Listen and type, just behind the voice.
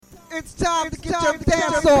It's time to get your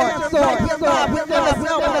dance on. Right here live with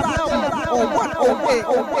MSL on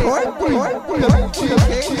 108.3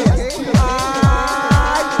 WGKS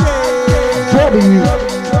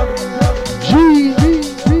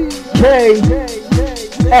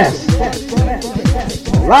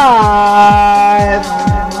live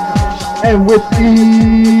and with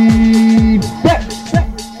the best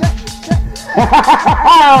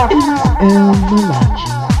MALACHI.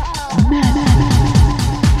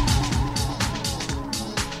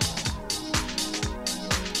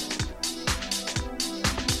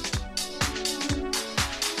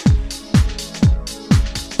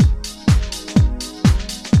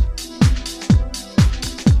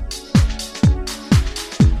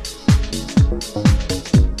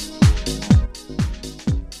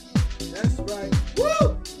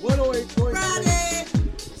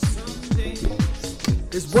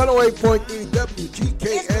 It's 108.3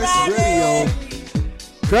 WGKS Radio.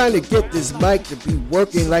 Trying to get this mic to be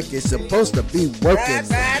working like it's supposed to be working.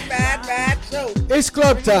 It's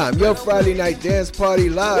club time, your Friday night dance party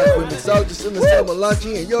live with Mixologist MSL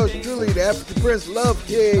MALACHI and yours truly, the African Prince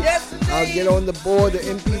LOVKID. I'll get on the board, the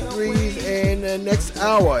MP3s, and the next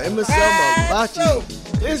hour, MSL MALACHI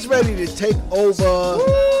is ready to take over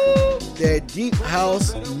that deep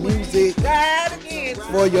house music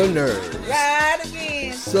for your nerves.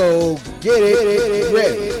 So get it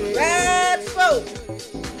ready.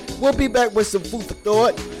 We'll be back with some food for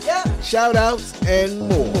thought, shout outs, and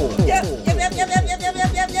more.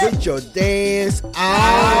 Get your dance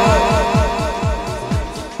out.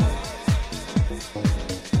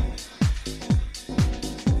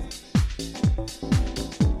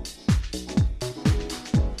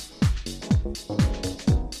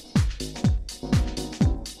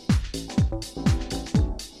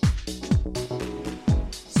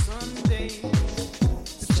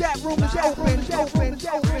 Chat room is open,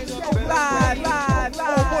 live, on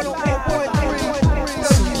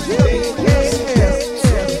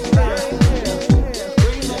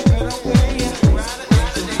 108.3.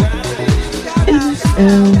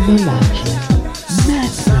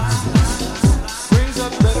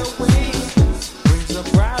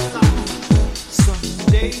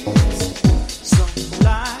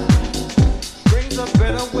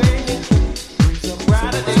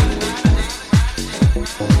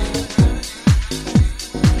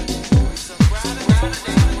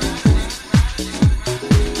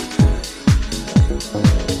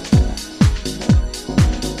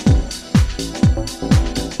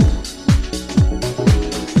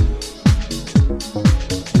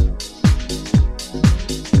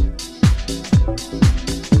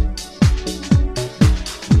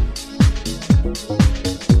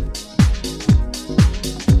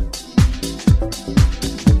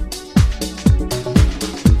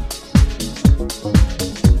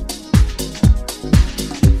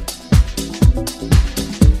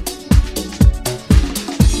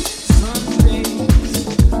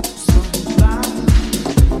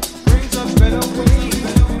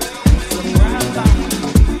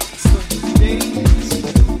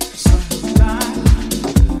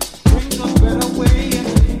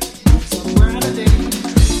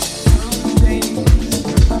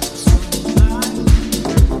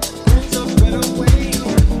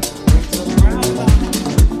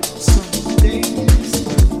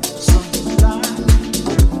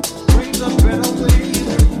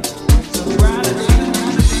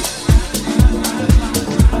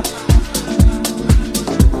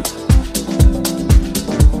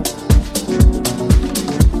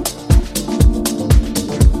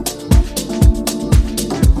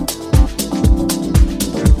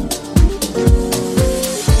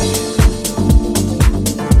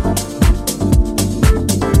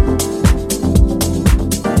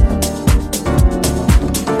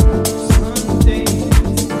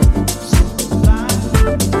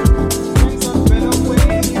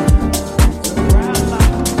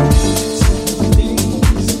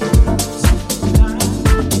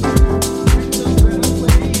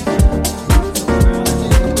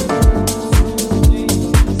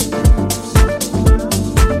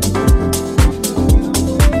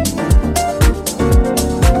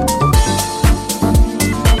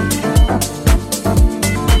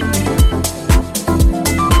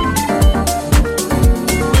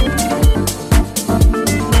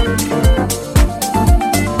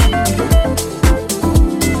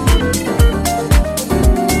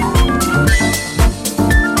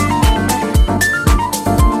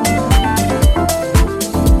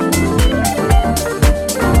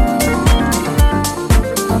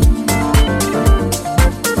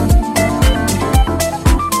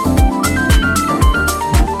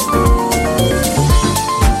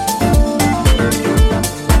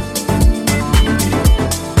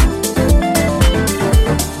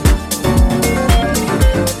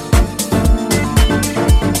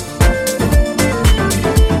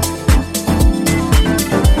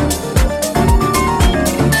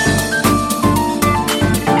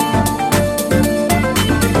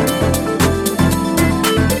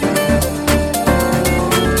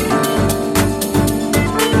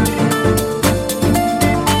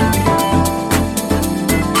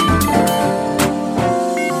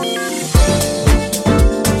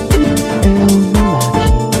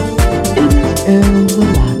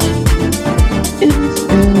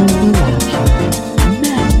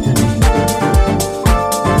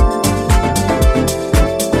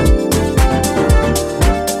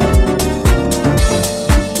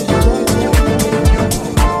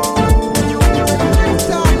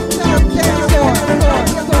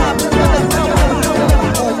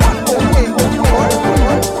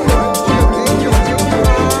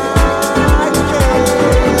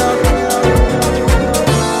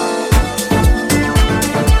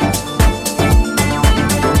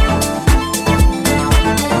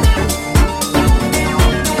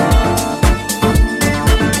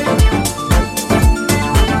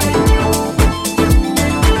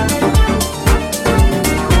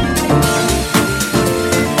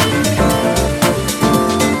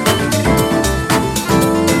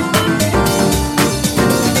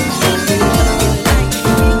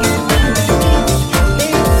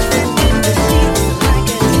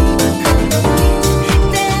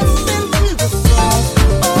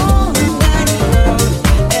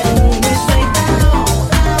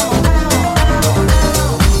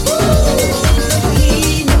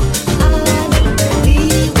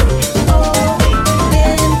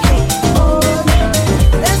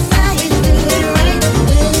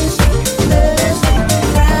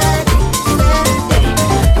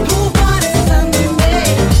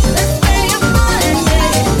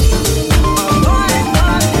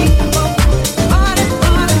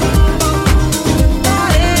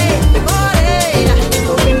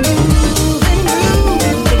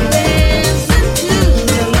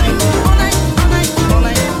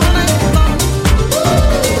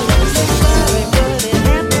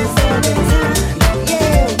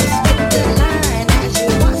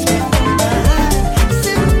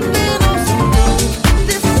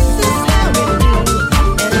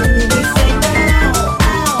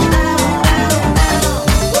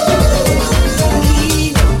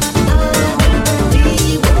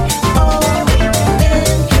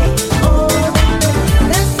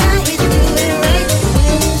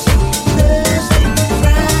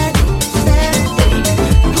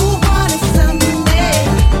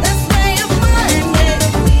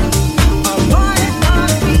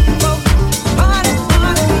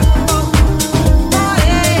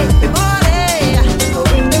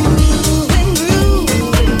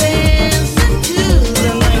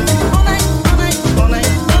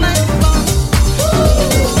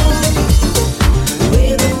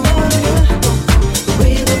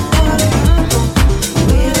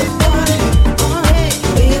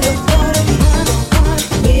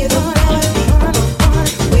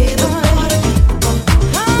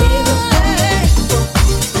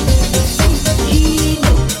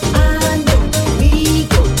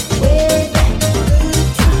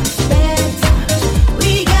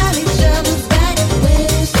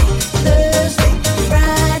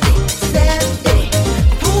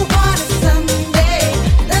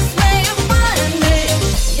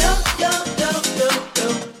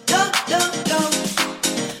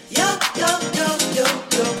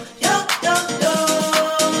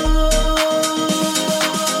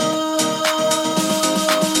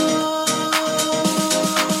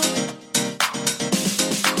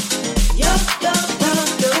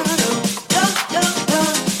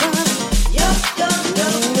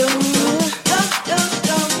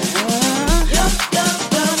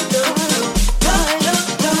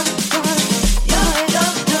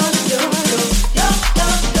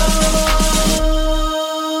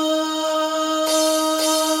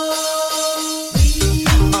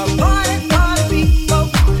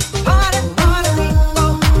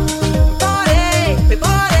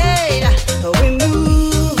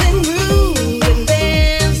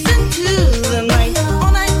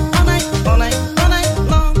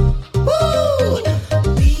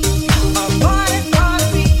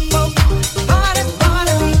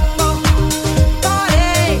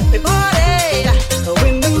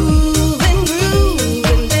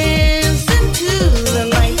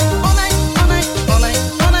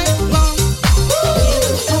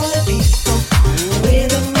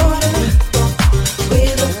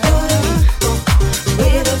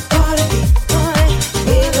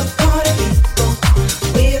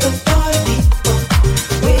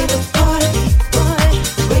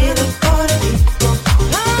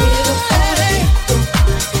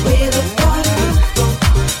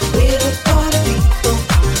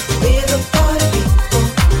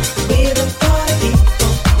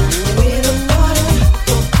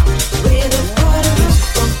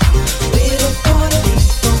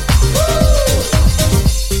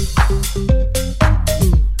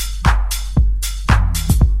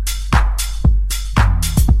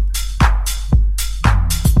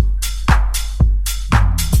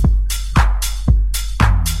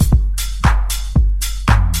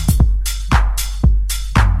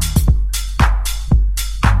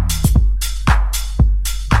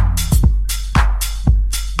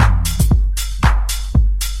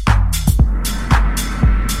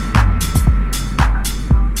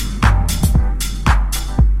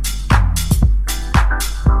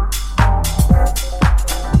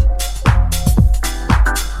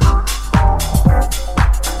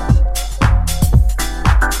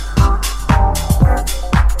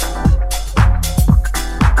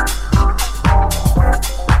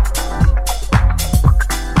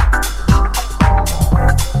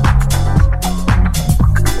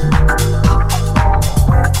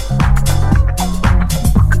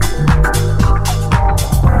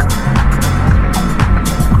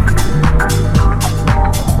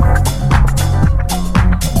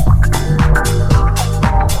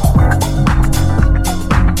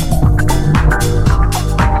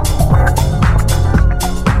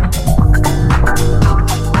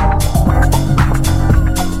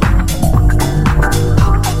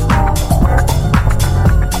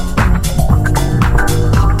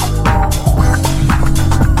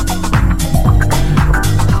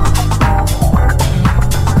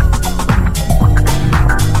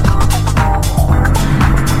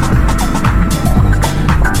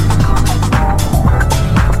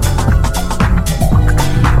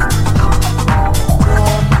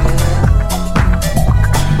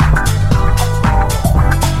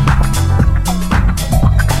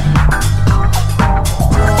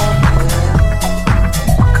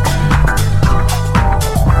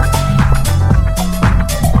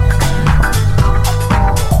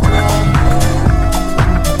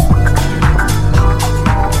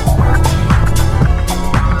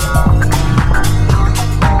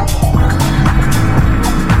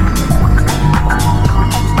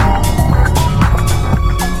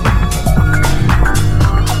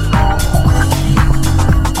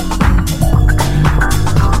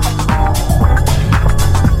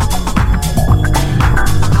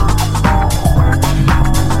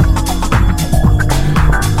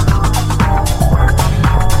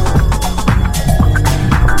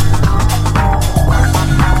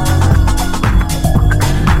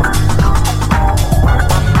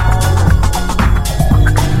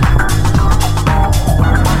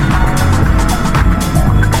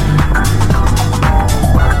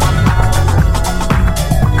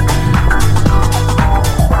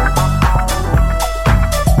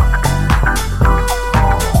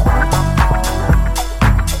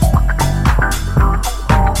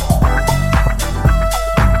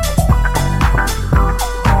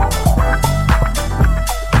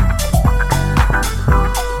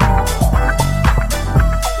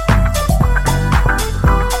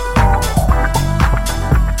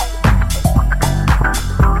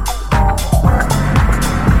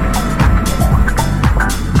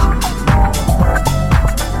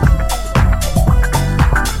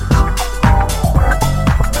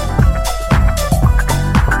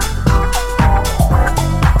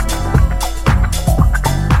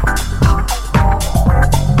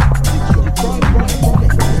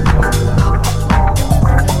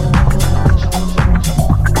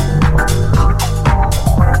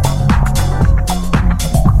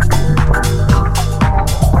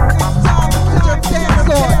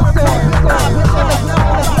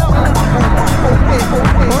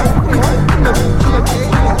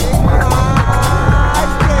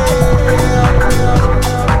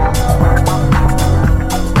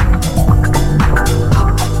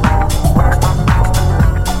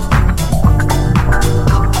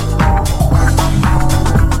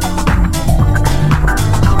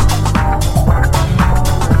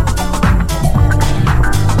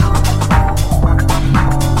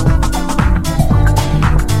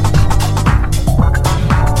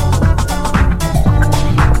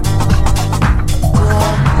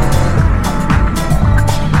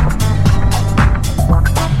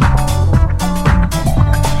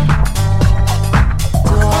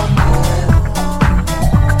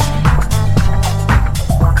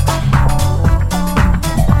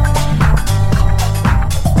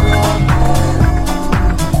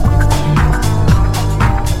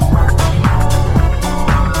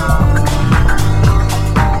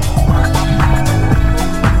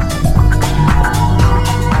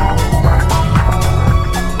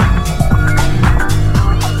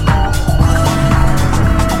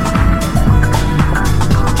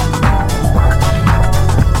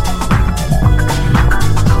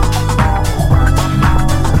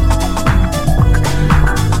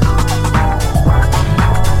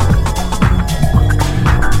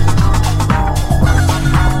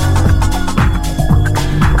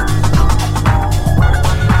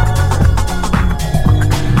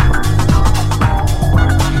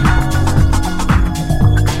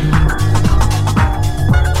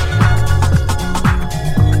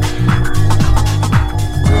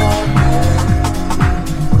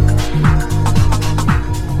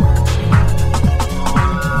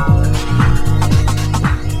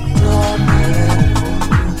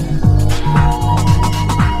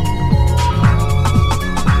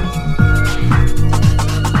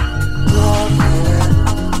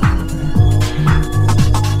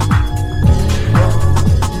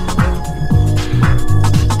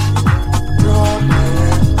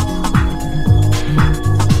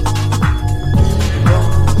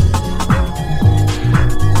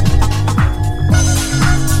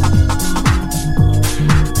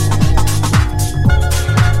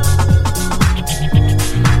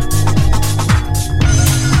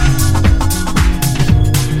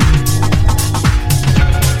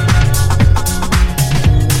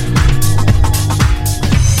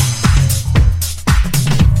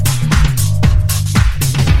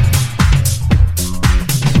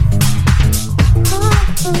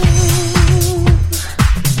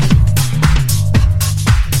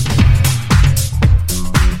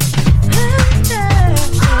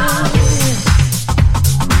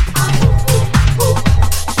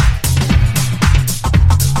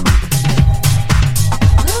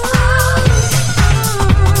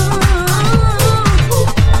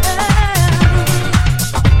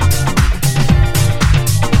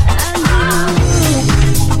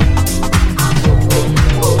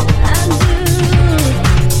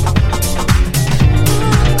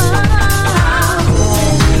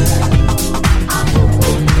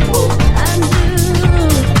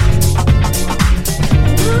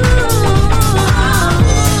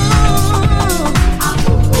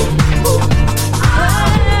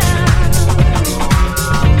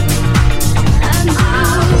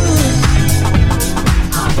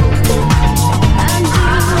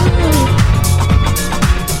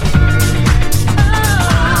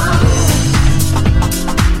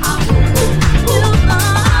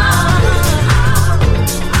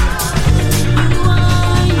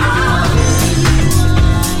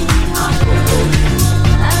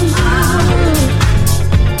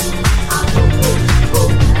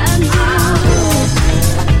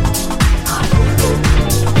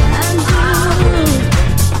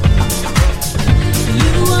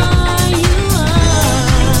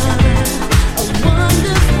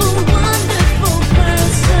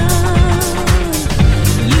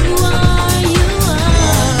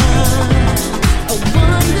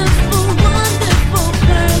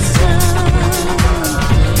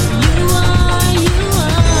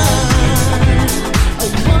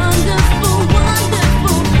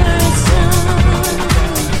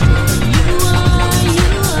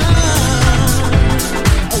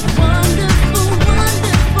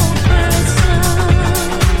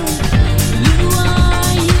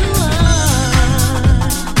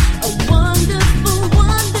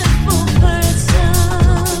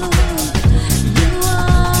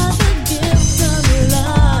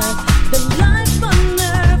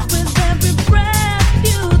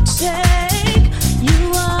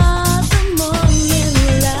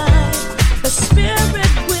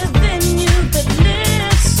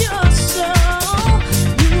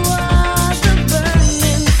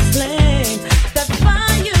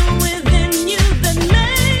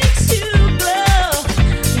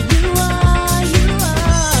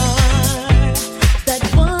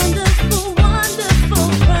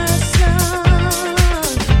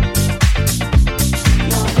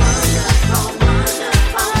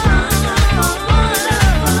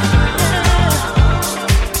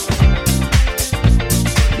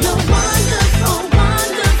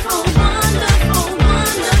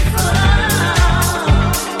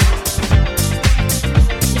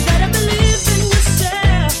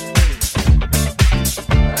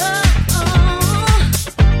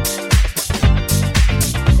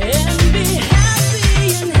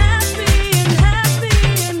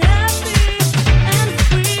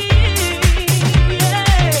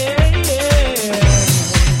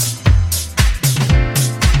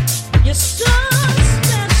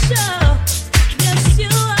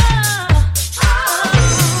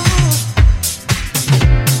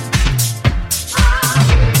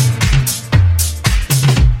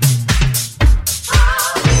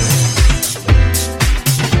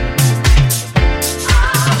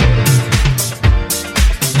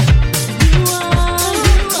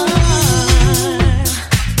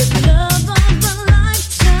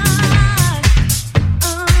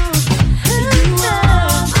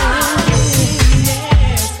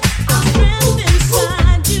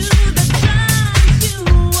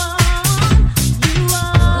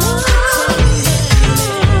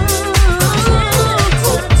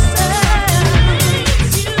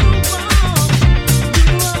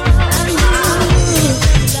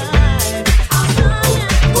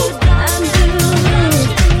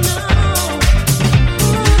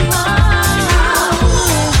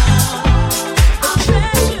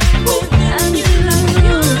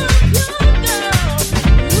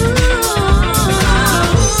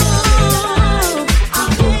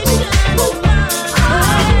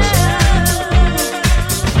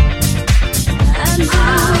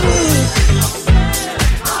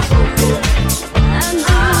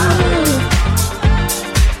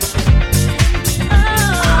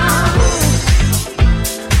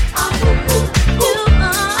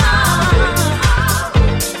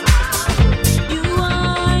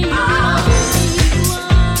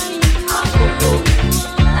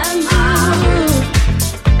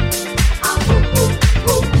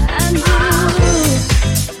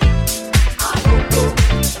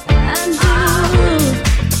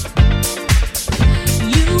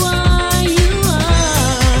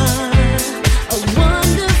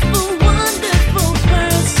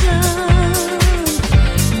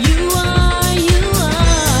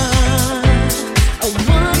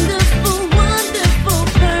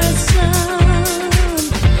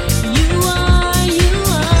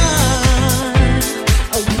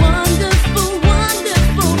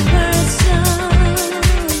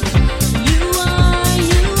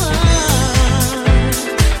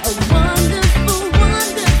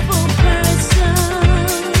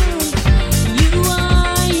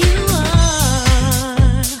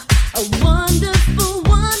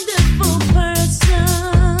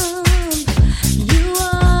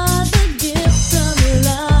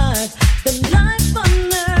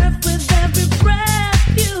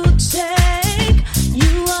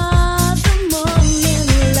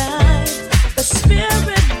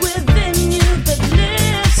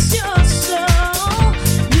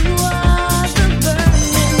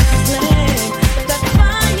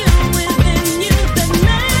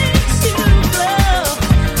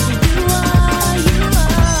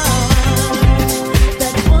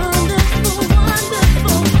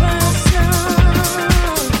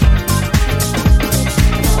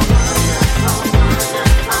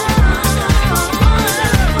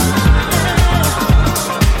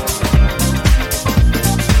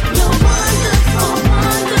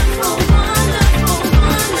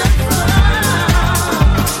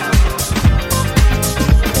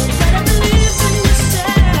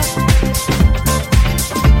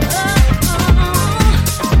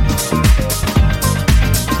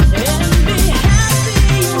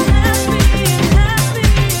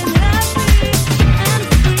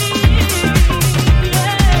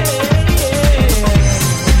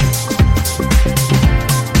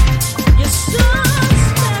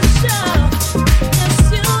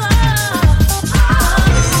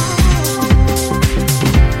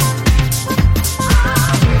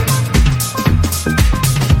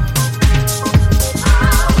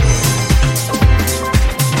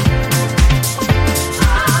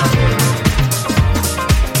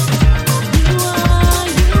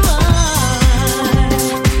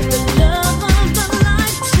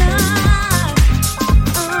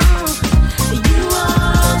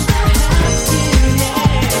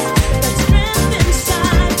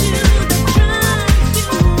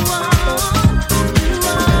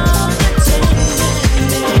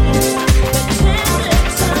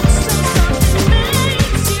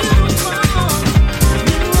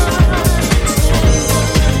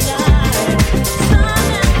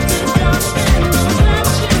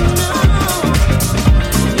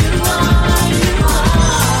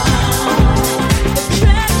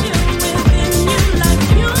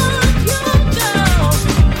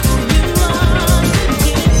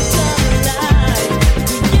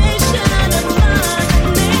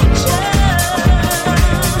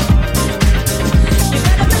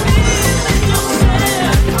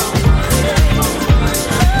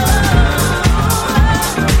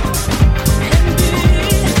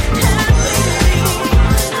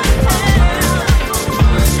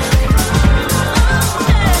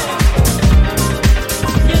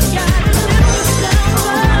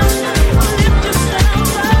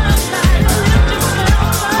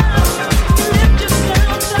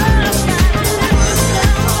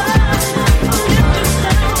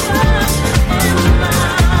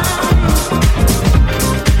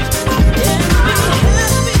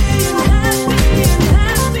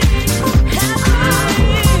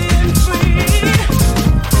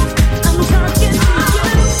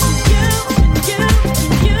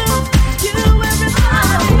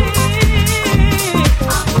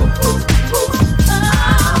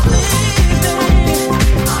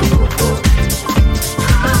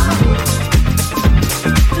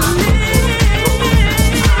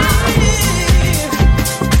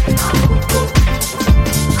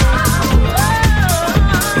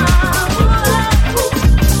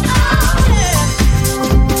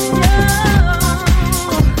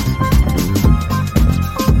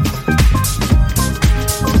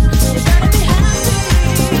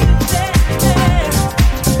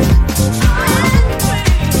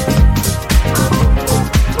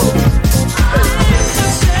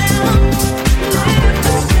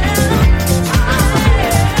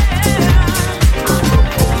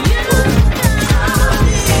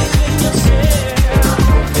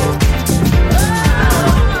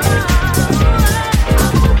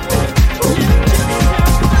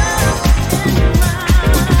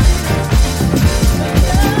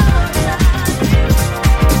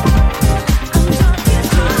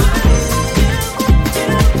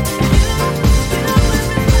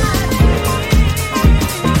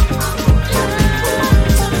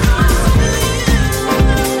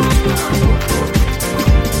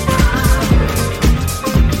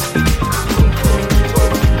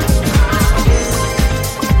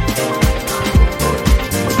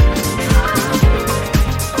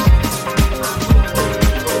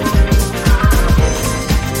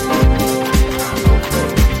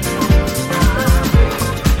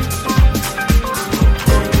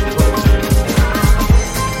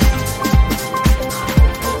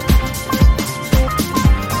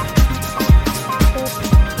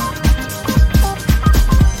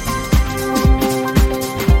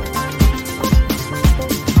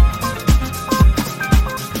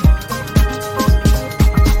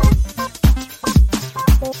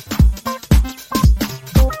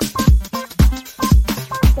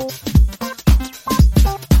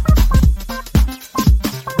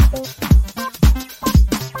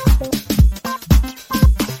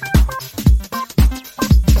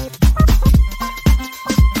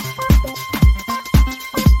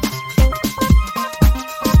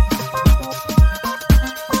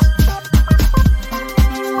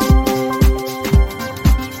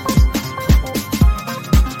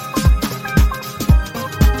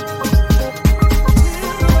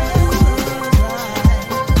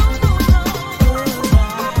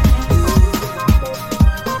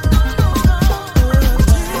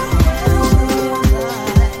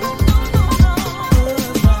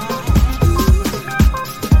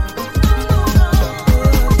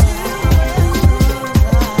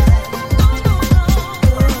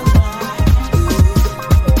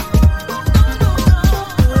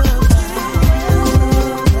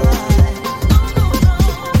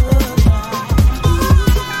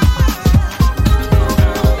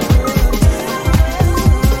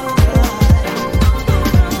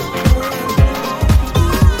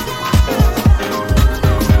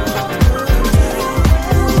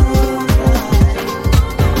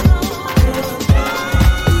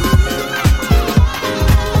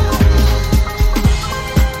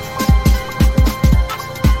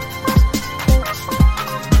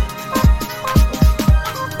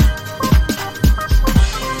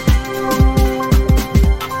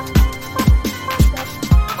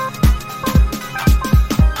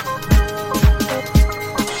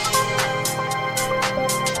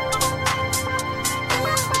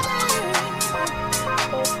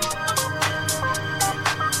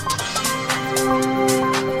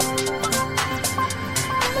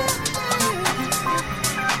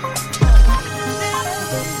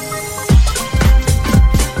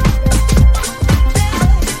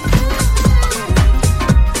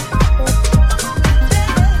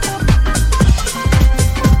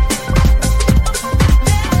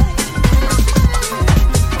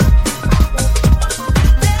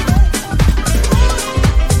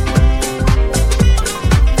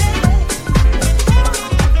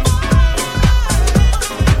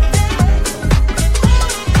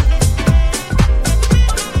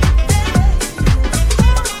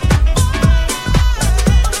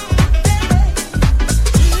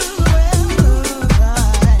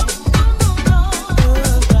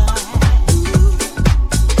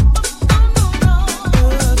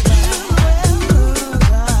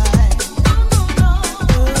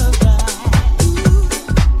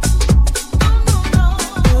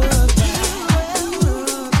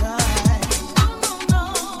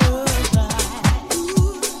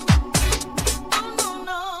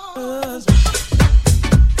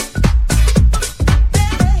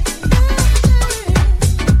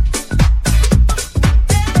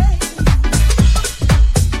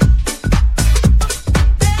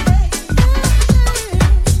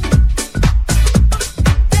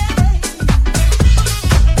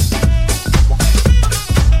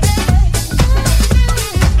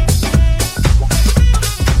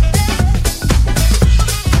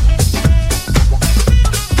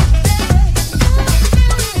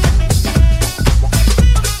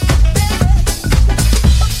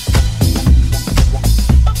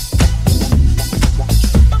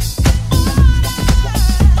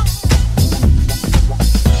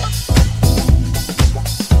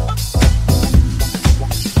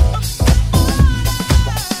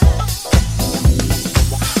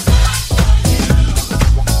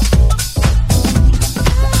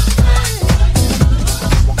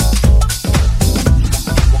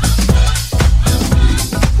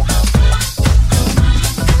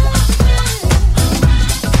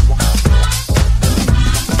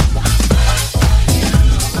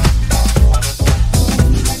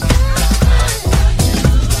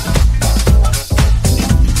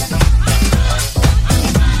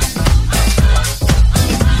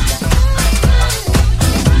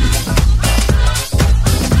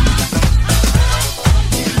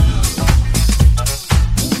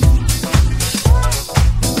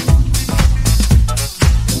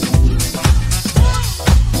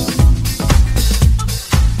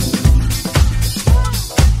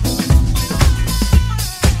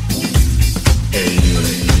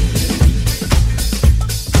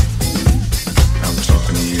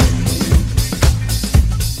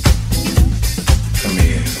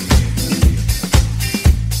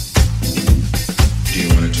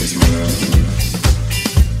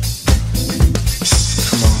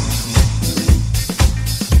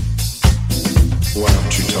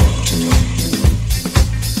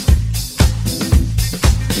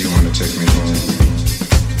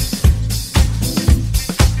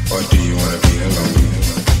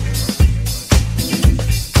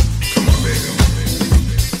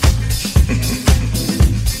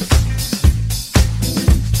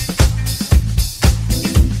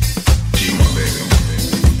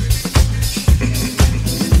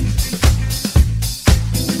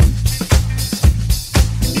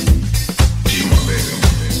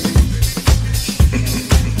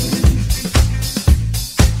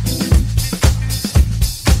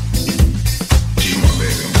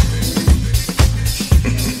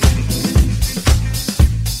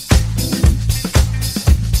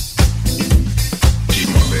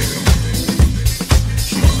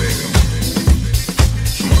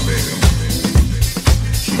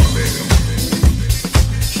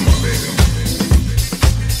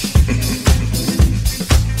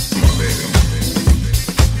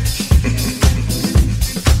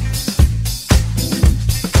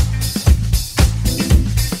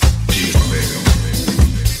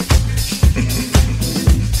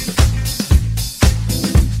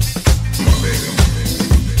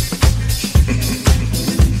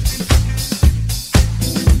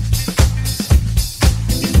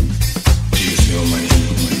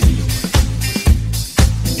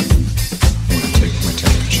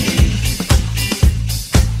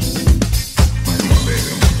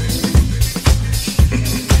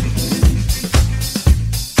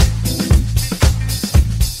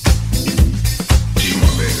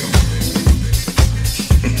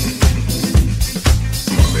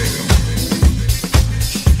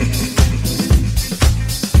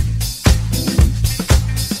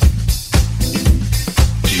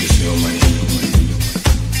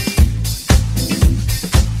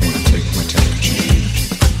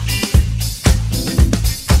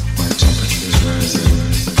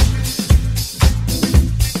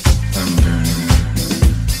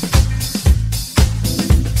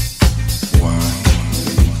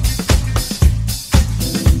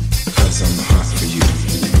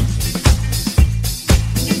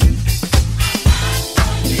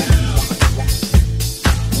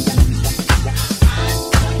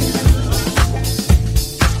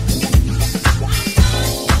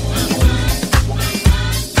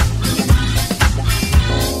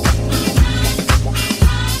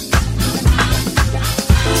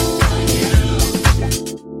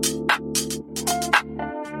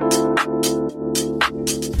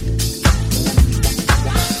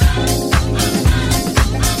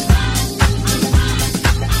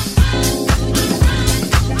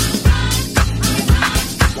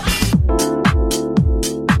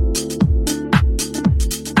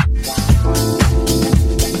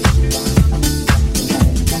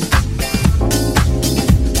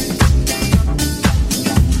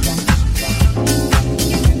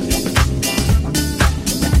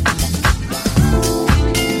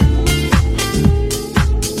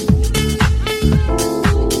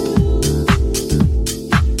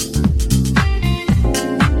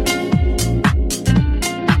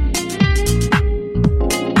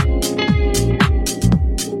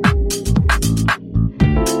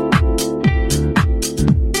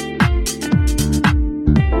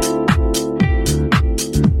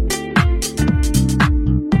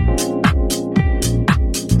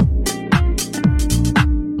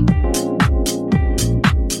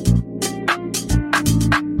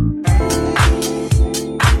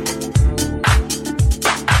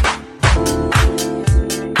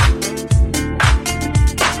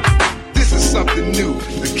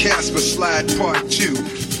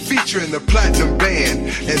 featuring the Platinum Band.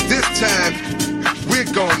 And this time, we're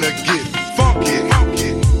gonna get funky.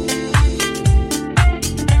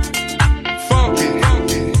 Funky.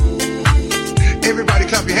 Everybody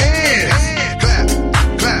clap your hands. Clap,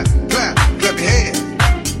 clap, clap, clap your hands.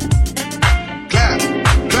 Clap,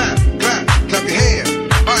 clap, clap, clap your hands.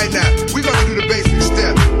 All right, now, we're gonna do the basic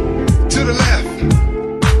step. To the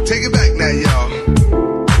left. Take it back now, y'all.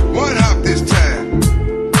 One hop this time.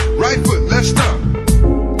 Right foot, left stomp.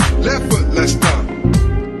 Left foot, left stomp.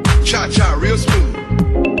 Cha-cha, real smooth.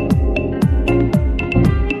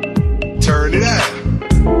 Turn it out.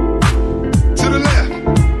 To the left.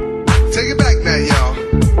 Take it back now, y'all.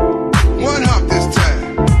 One hop this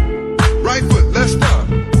time. Right foot, left stomp.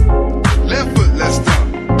 Left foot, left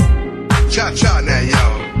stomp. Cha-cha now,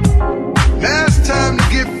 y'all. Now it's time to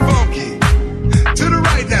get funky. To the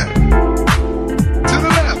right now. To the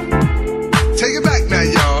left. Take it back now,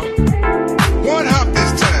 y'all. One hop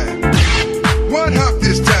this time. One hop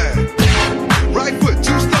this time. Right foot,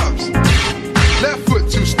 2 stumps. Left foot,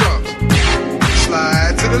 2 stumps.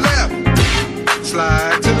 Slide to the left.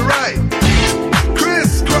 Slide to the right.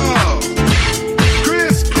 Crisscross.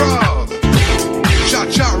 Crisscross.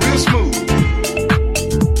 Cha-cha, real smooth.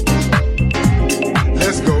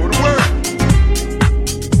 Let's go to work.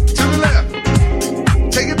 To the left.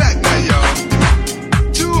 Take it back now, y'all.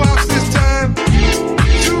 2 hops this time. 2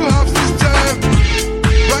 hops this time.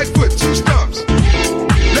 Right foot, 2 stumps.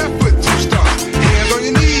 Left foot, 2 stumps. Hands on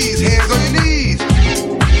your knees. Hands on your knees.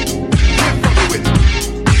 Get funky with it.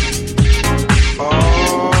 Oh,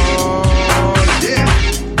 yeah.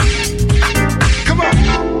 Come on.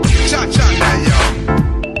 Cha-cha now, y'all.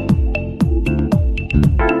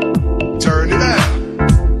 Turn it out.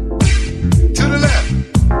 To the left.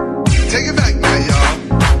 Take it back now, y'all.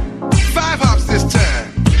 5 hops this time.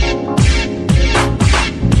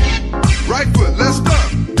 Right foot, left stump.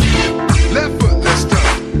 Left foot, left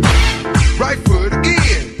stump. Right foot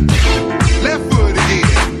again. Left foot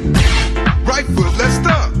again. Right foot, left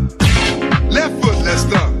stump. Left foot, left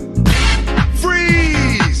stump.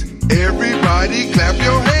 Freeze! Everybody clap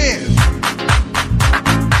your hands.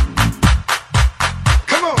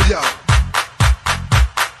 Come on, y'all.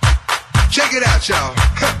 Check it out, y'all.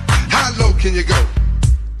 How low can you go?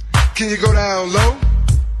 Can you go down low?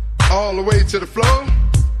 All the way to the floor?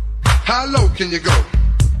 How low can you go?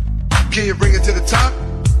 Can you bring it to the top?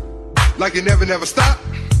 Like you never, never stop?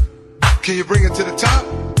 Can you bring it to the top?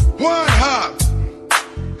 One hop.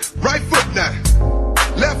 Right foot now.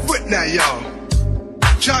 Left foot now, y'all.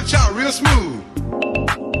 Cha-cha, real smooth.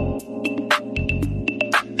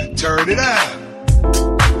 Turn it out.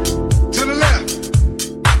 To the left.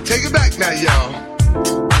 Take it back now, y'all.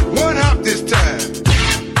 One hop this time.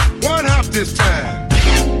 One hop this time.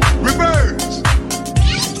 Reverse.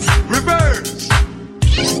 Reverse.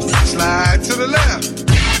 Slide to the left.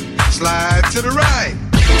 Slide to the right.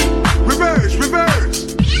 Reverse,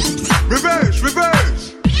 reverse. Reverse,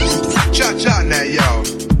 reverse. Cha-cha now, y'all.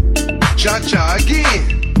 Cha-cha again.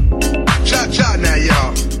 Cha-cha now,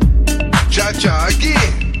 y'all. Cha-cha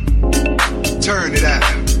again. Turn it out.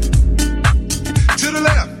 To the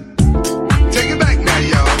left. Take it back now,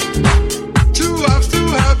 y'all. 2 hops, 2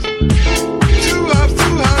 hops. 2 hops,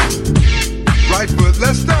 2 hops. Right foot,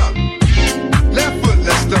 left stump. Left foot,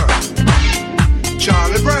 left stump.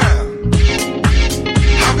 Charlie Brown.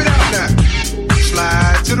 Hop it out now.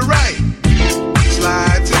 Slide to the right.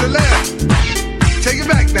 Slide to the left. Take it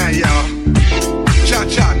back now, y'all.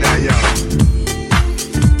 Cha-cha now, y'all.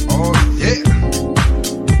 Oh, yeah.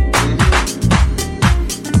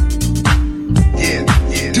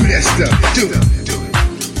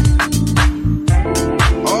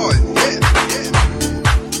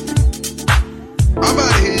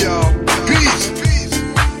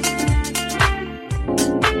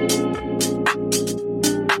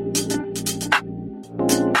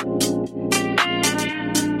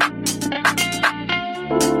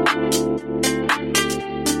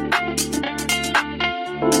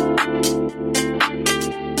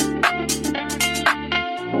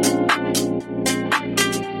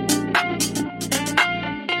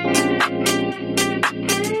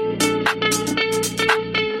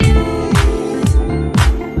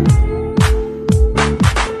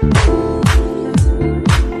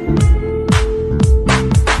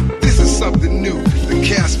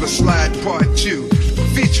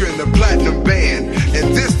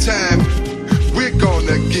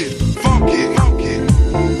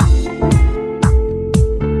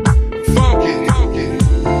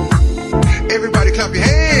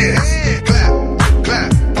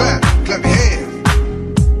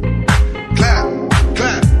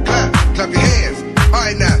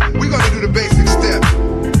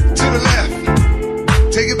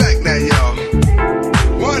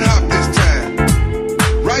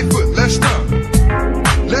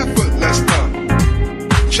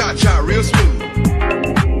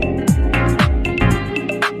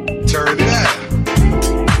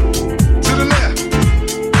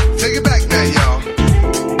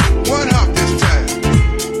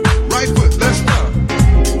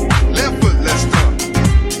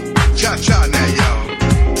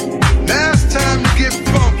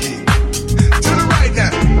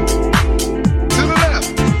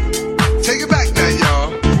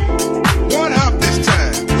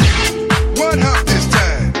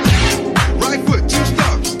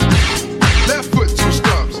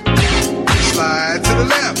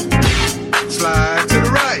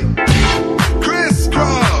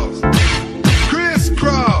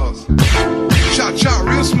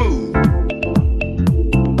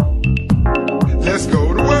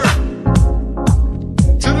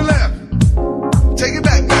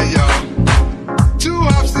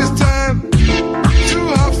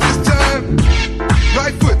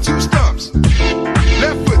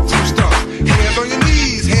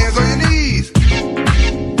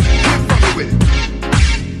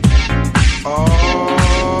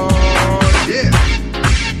 Oh, yeah.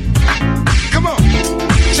 Come on.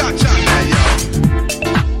 Cha-cha now, y'all.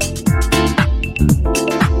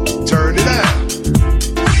 Turn it out.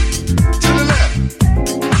 To the left.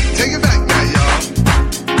 Take it back now, y'all.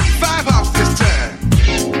 5 hops this time.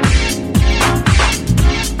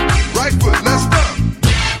 Right foot, let's stomp.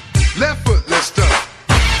 Left foot, let's stomp.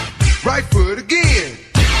 Right foot again.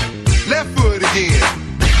 Left foot again.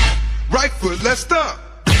 Right foot, let's stomp.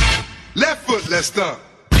 Left foot, let's stomp.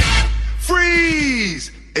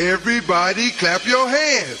 Freeze! Everybody clap your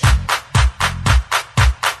hands.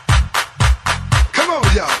 Come on,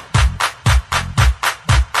 y'all.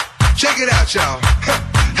 Check it out, y'all.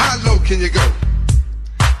 How low can you go?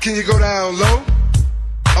 Can you go down low?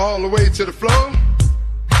 All the way to the floor?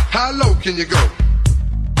 How low can you go?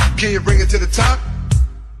 Can you bring it to the top?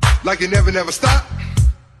 Like you never, never stop?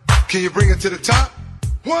 Can you bring it to the top?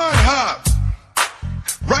 1 hop.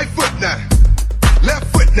 Right foot now. Left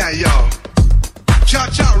foot now, y'all.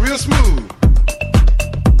 Cha-cha real smooth.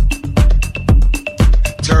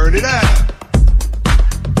 Turn it out.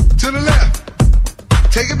 To the left.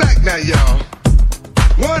 Take it back now, y'all.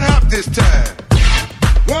 1 hop this time.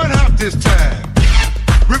 1 hop this time.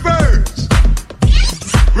 Reverse.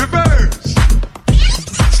 Reverse.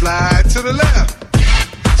 Slide to the left.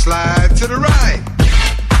 Slide to the right.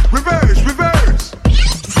 Reverse, reverse.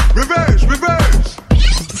 Reverse, reverse.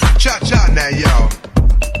 Cha-cha now, y'all.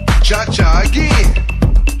 Cha-cha again.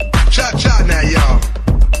 Cha-cha now, y'all.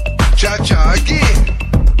 Cha-cha again.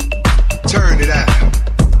 Turn it out.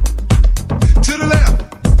 To the left.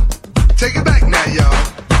 Take it back now, y'all.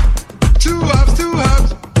 2 hops, 2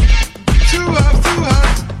 hops. 2 hops, 2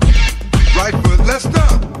 hops. Right foot, let's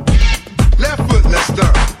stomp. Left foot, let's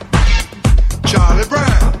stomp. Charlie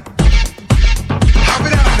Brown. Hop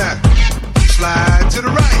it out now. Slide to the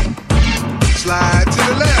right. Slide to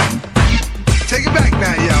the left. Take it back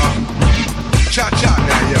now, y'all. Cha-cha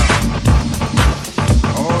now, y'all.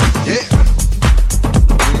 Oh, yeah.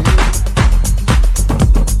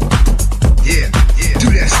 Yeah, yeah. Do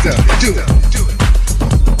that stuff. Do it. Do it.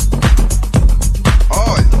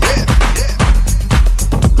 Oh, yeah, yeah.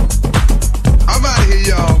 I'm out of here,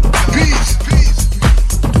 y'all. Peace. Peace.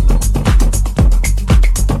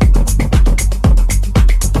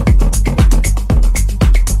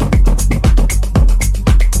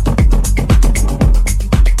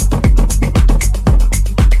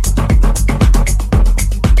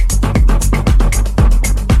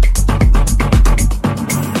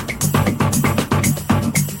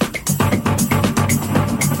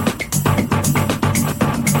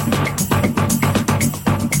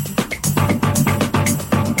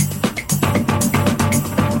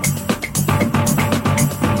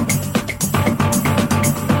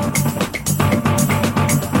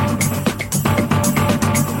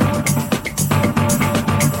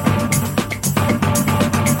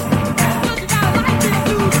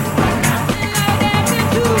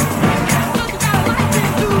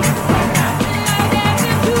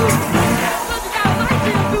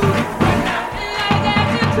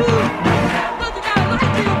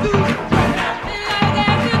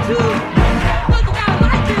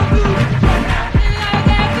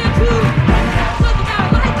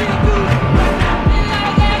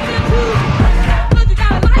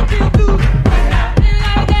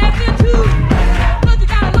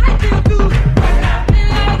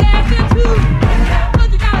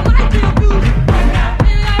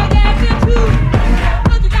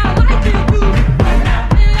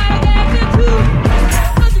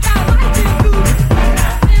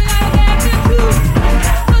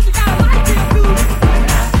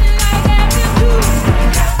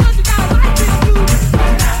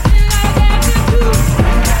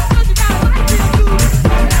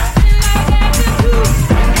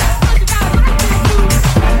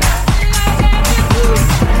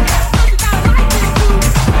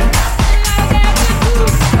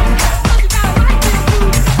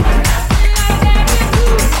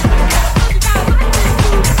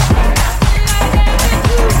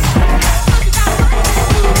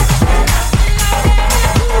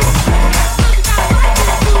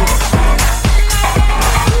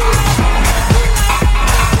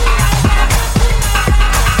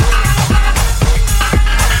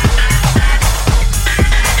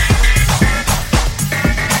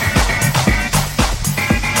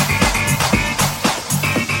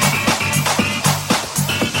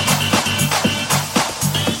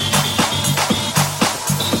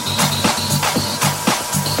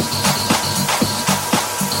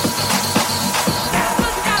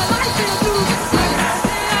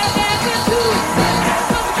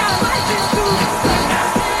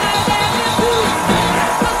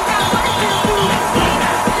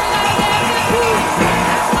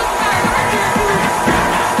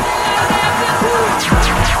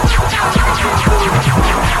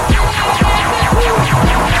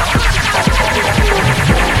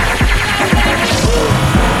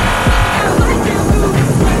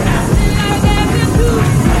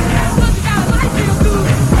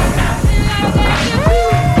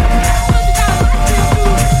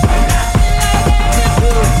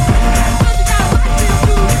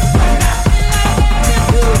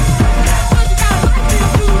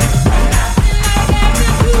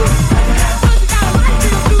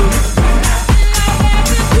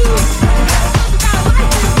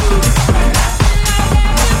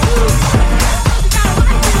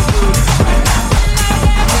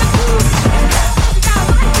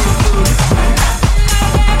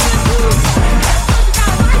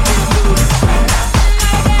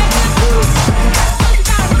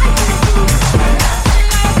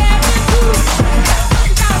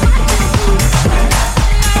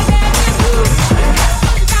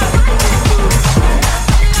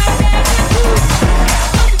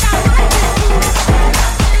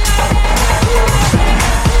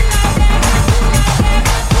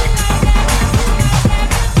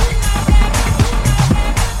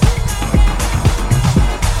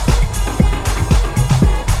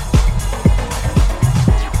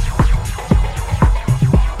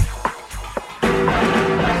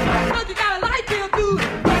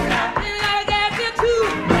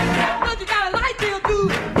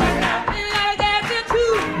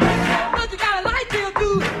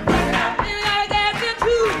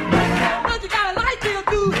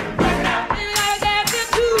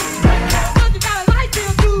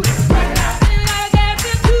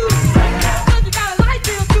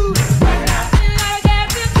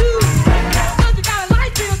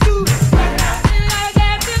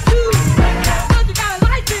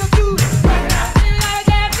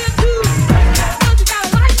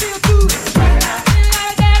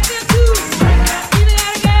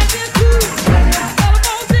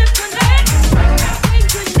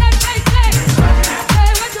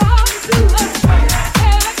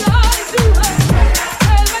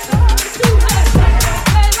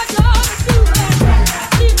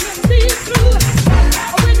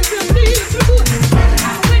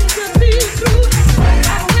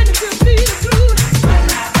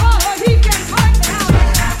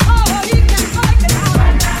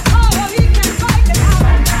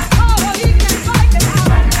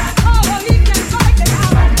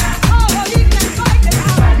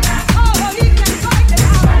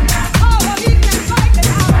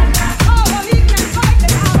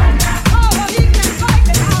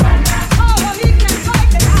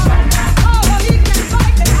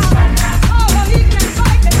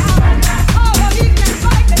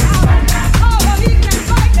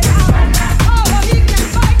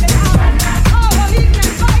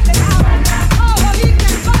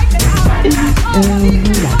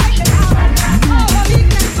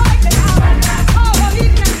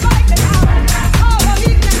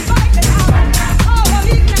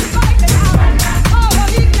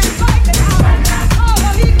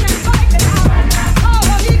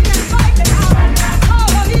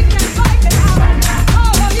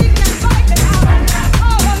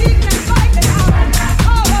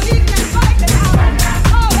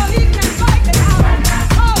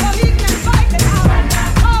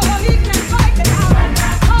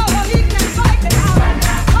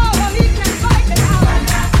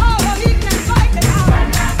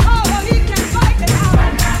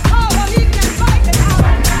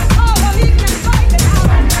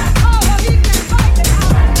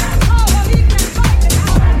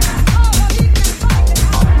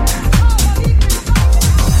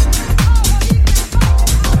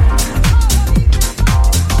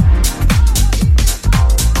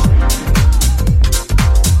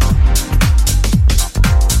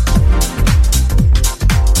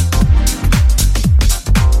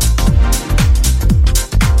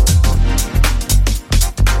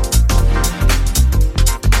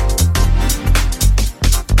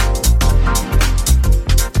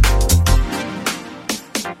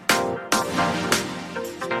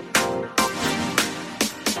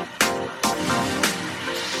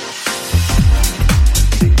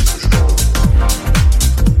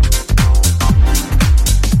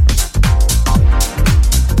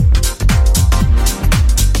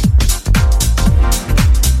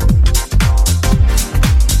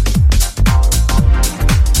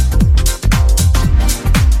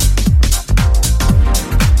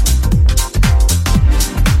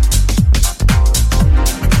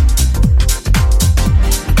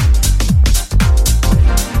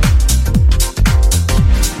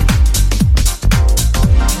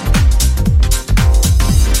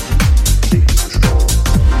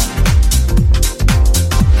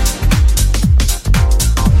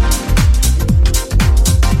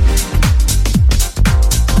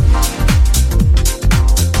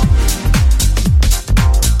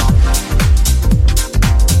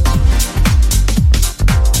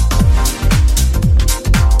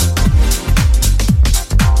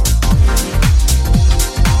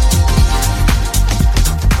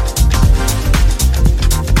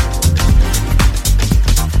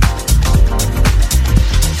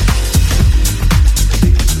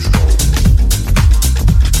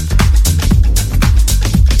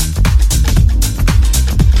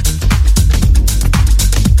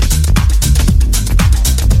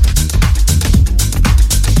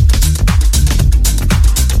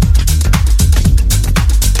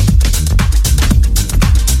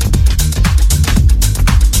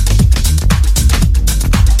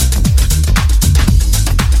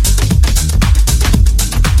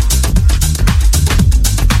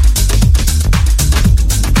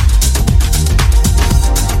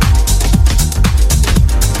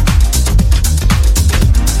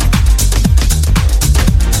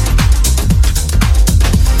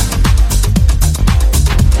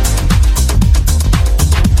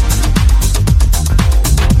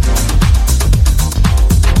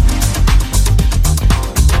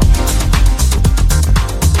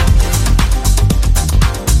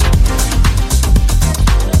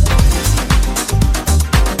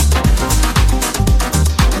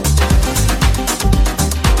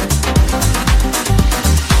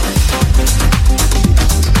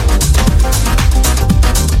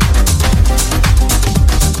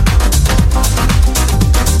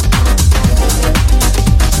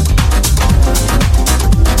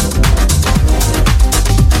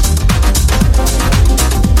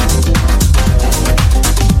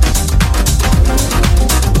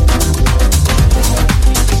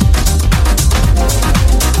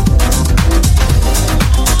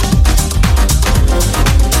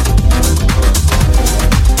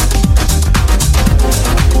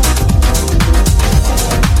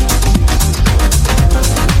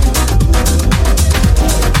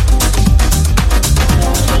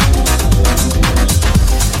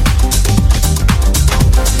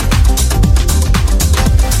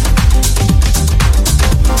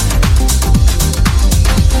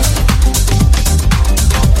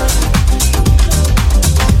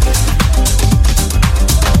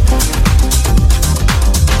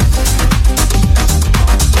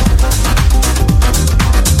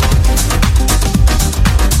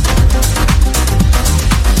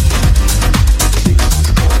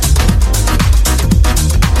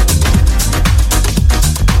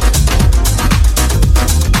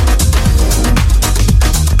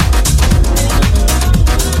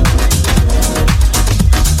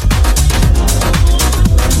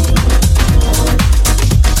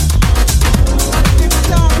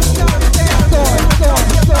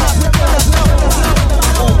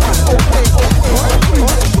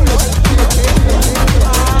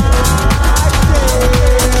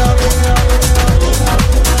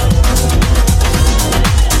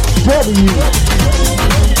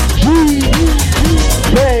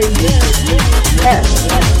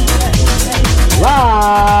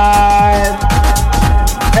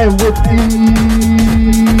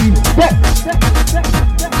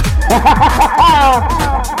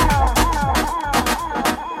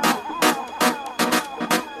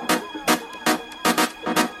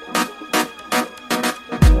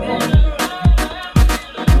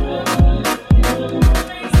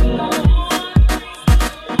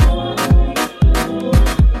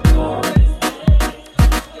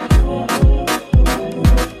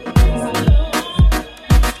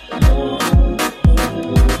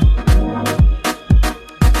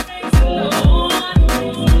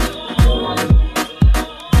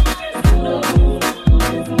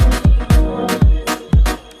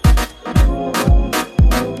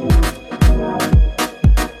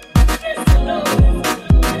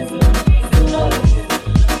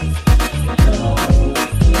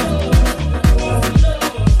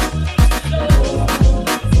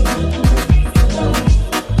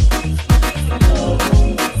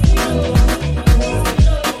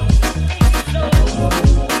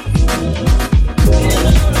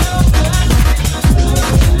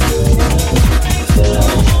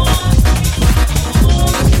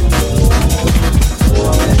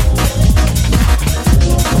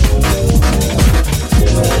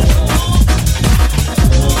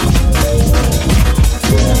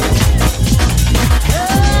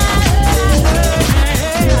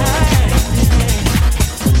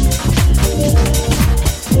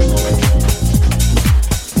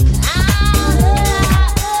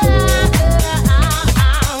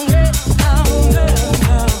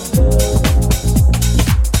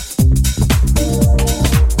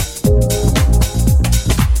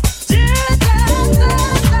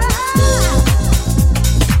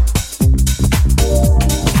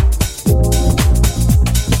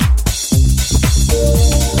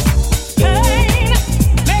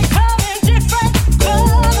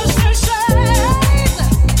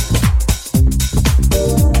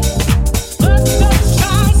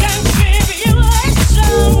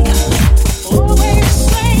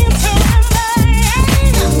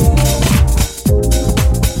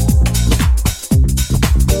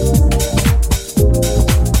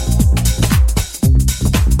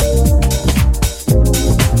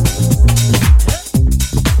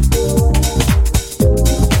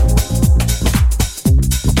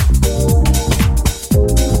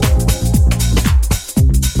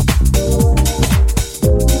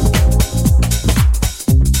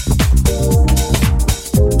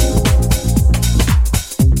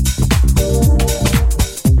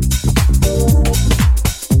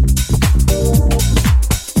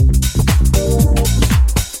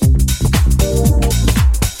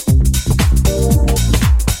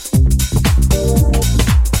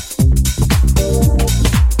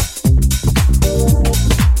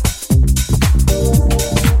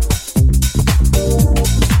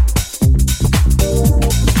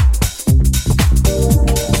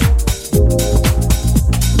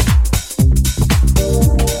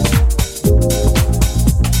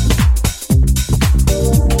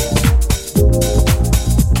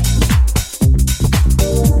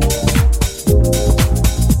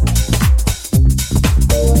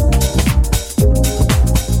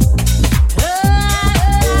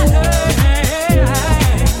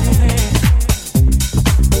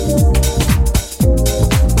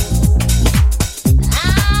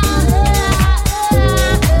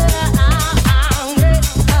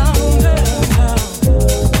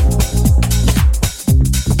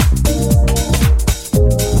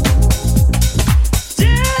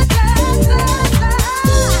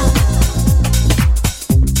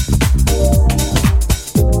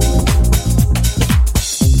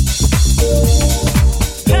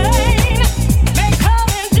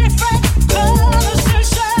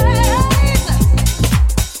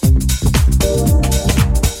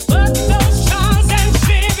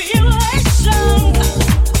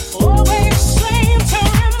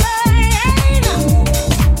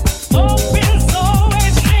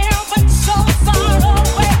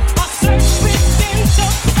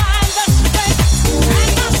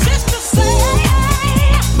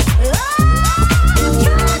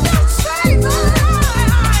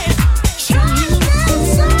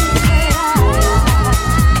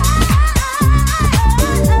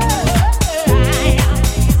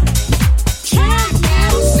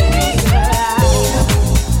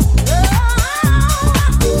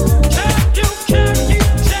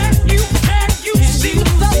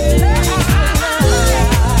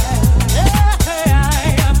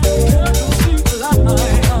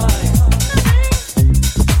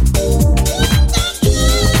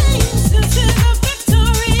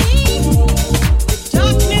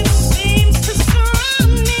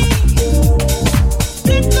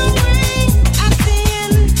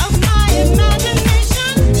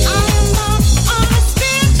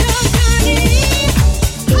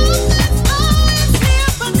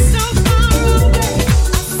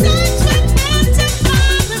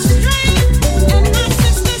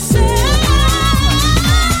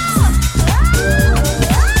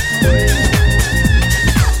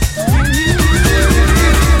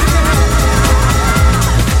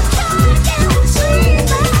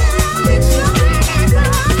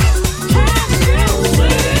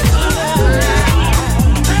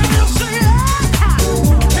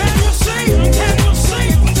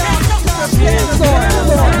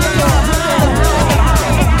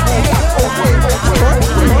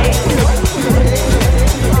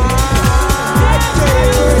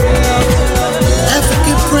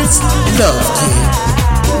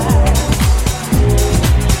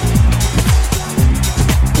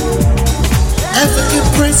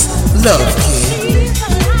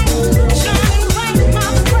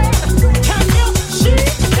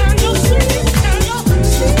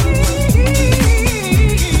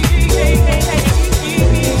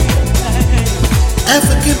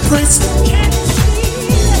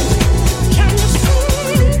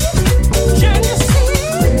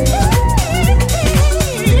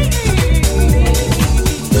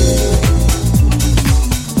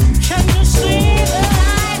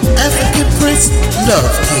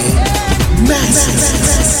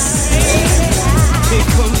 They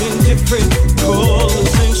come in different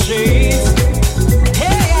colors and shades.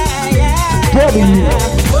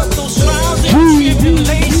 But those trials and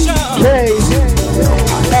tribulations, live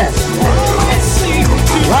and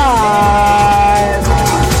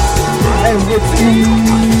with the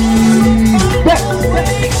best.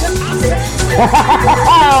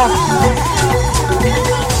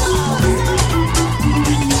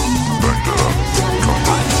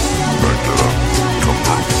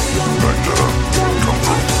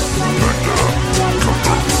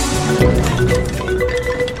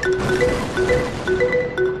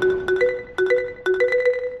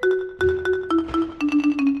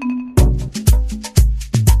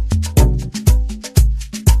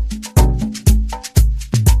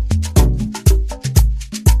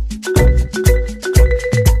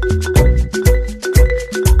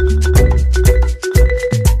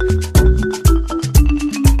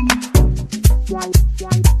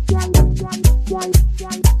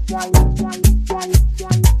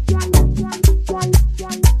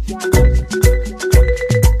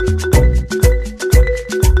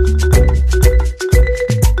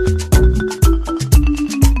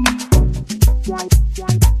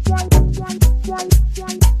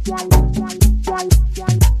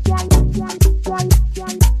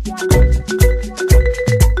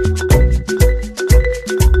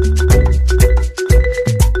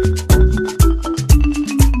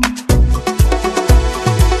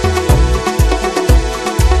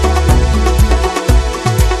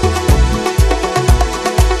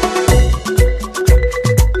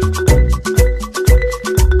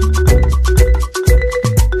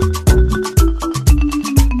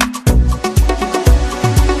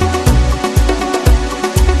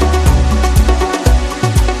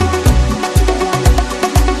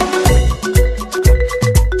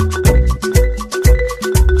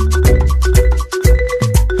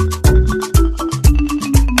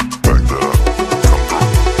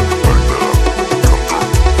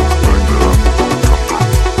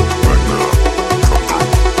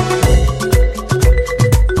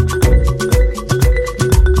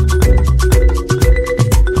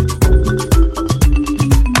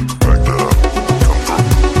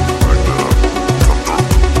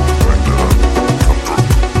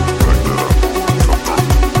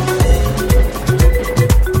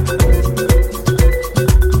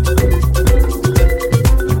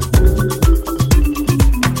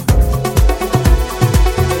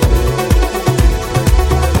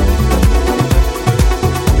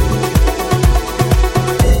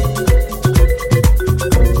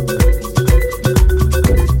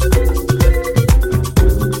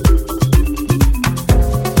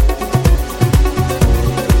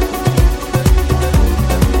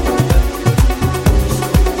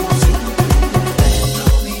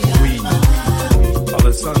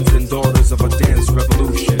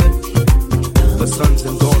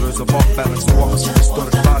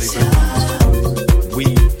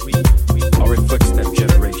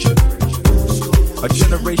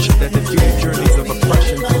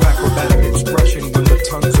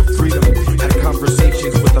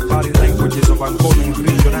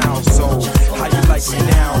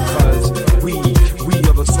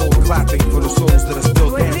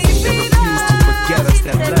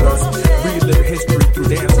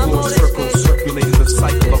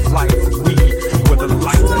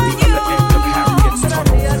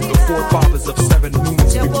 Of 7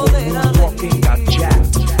 moons.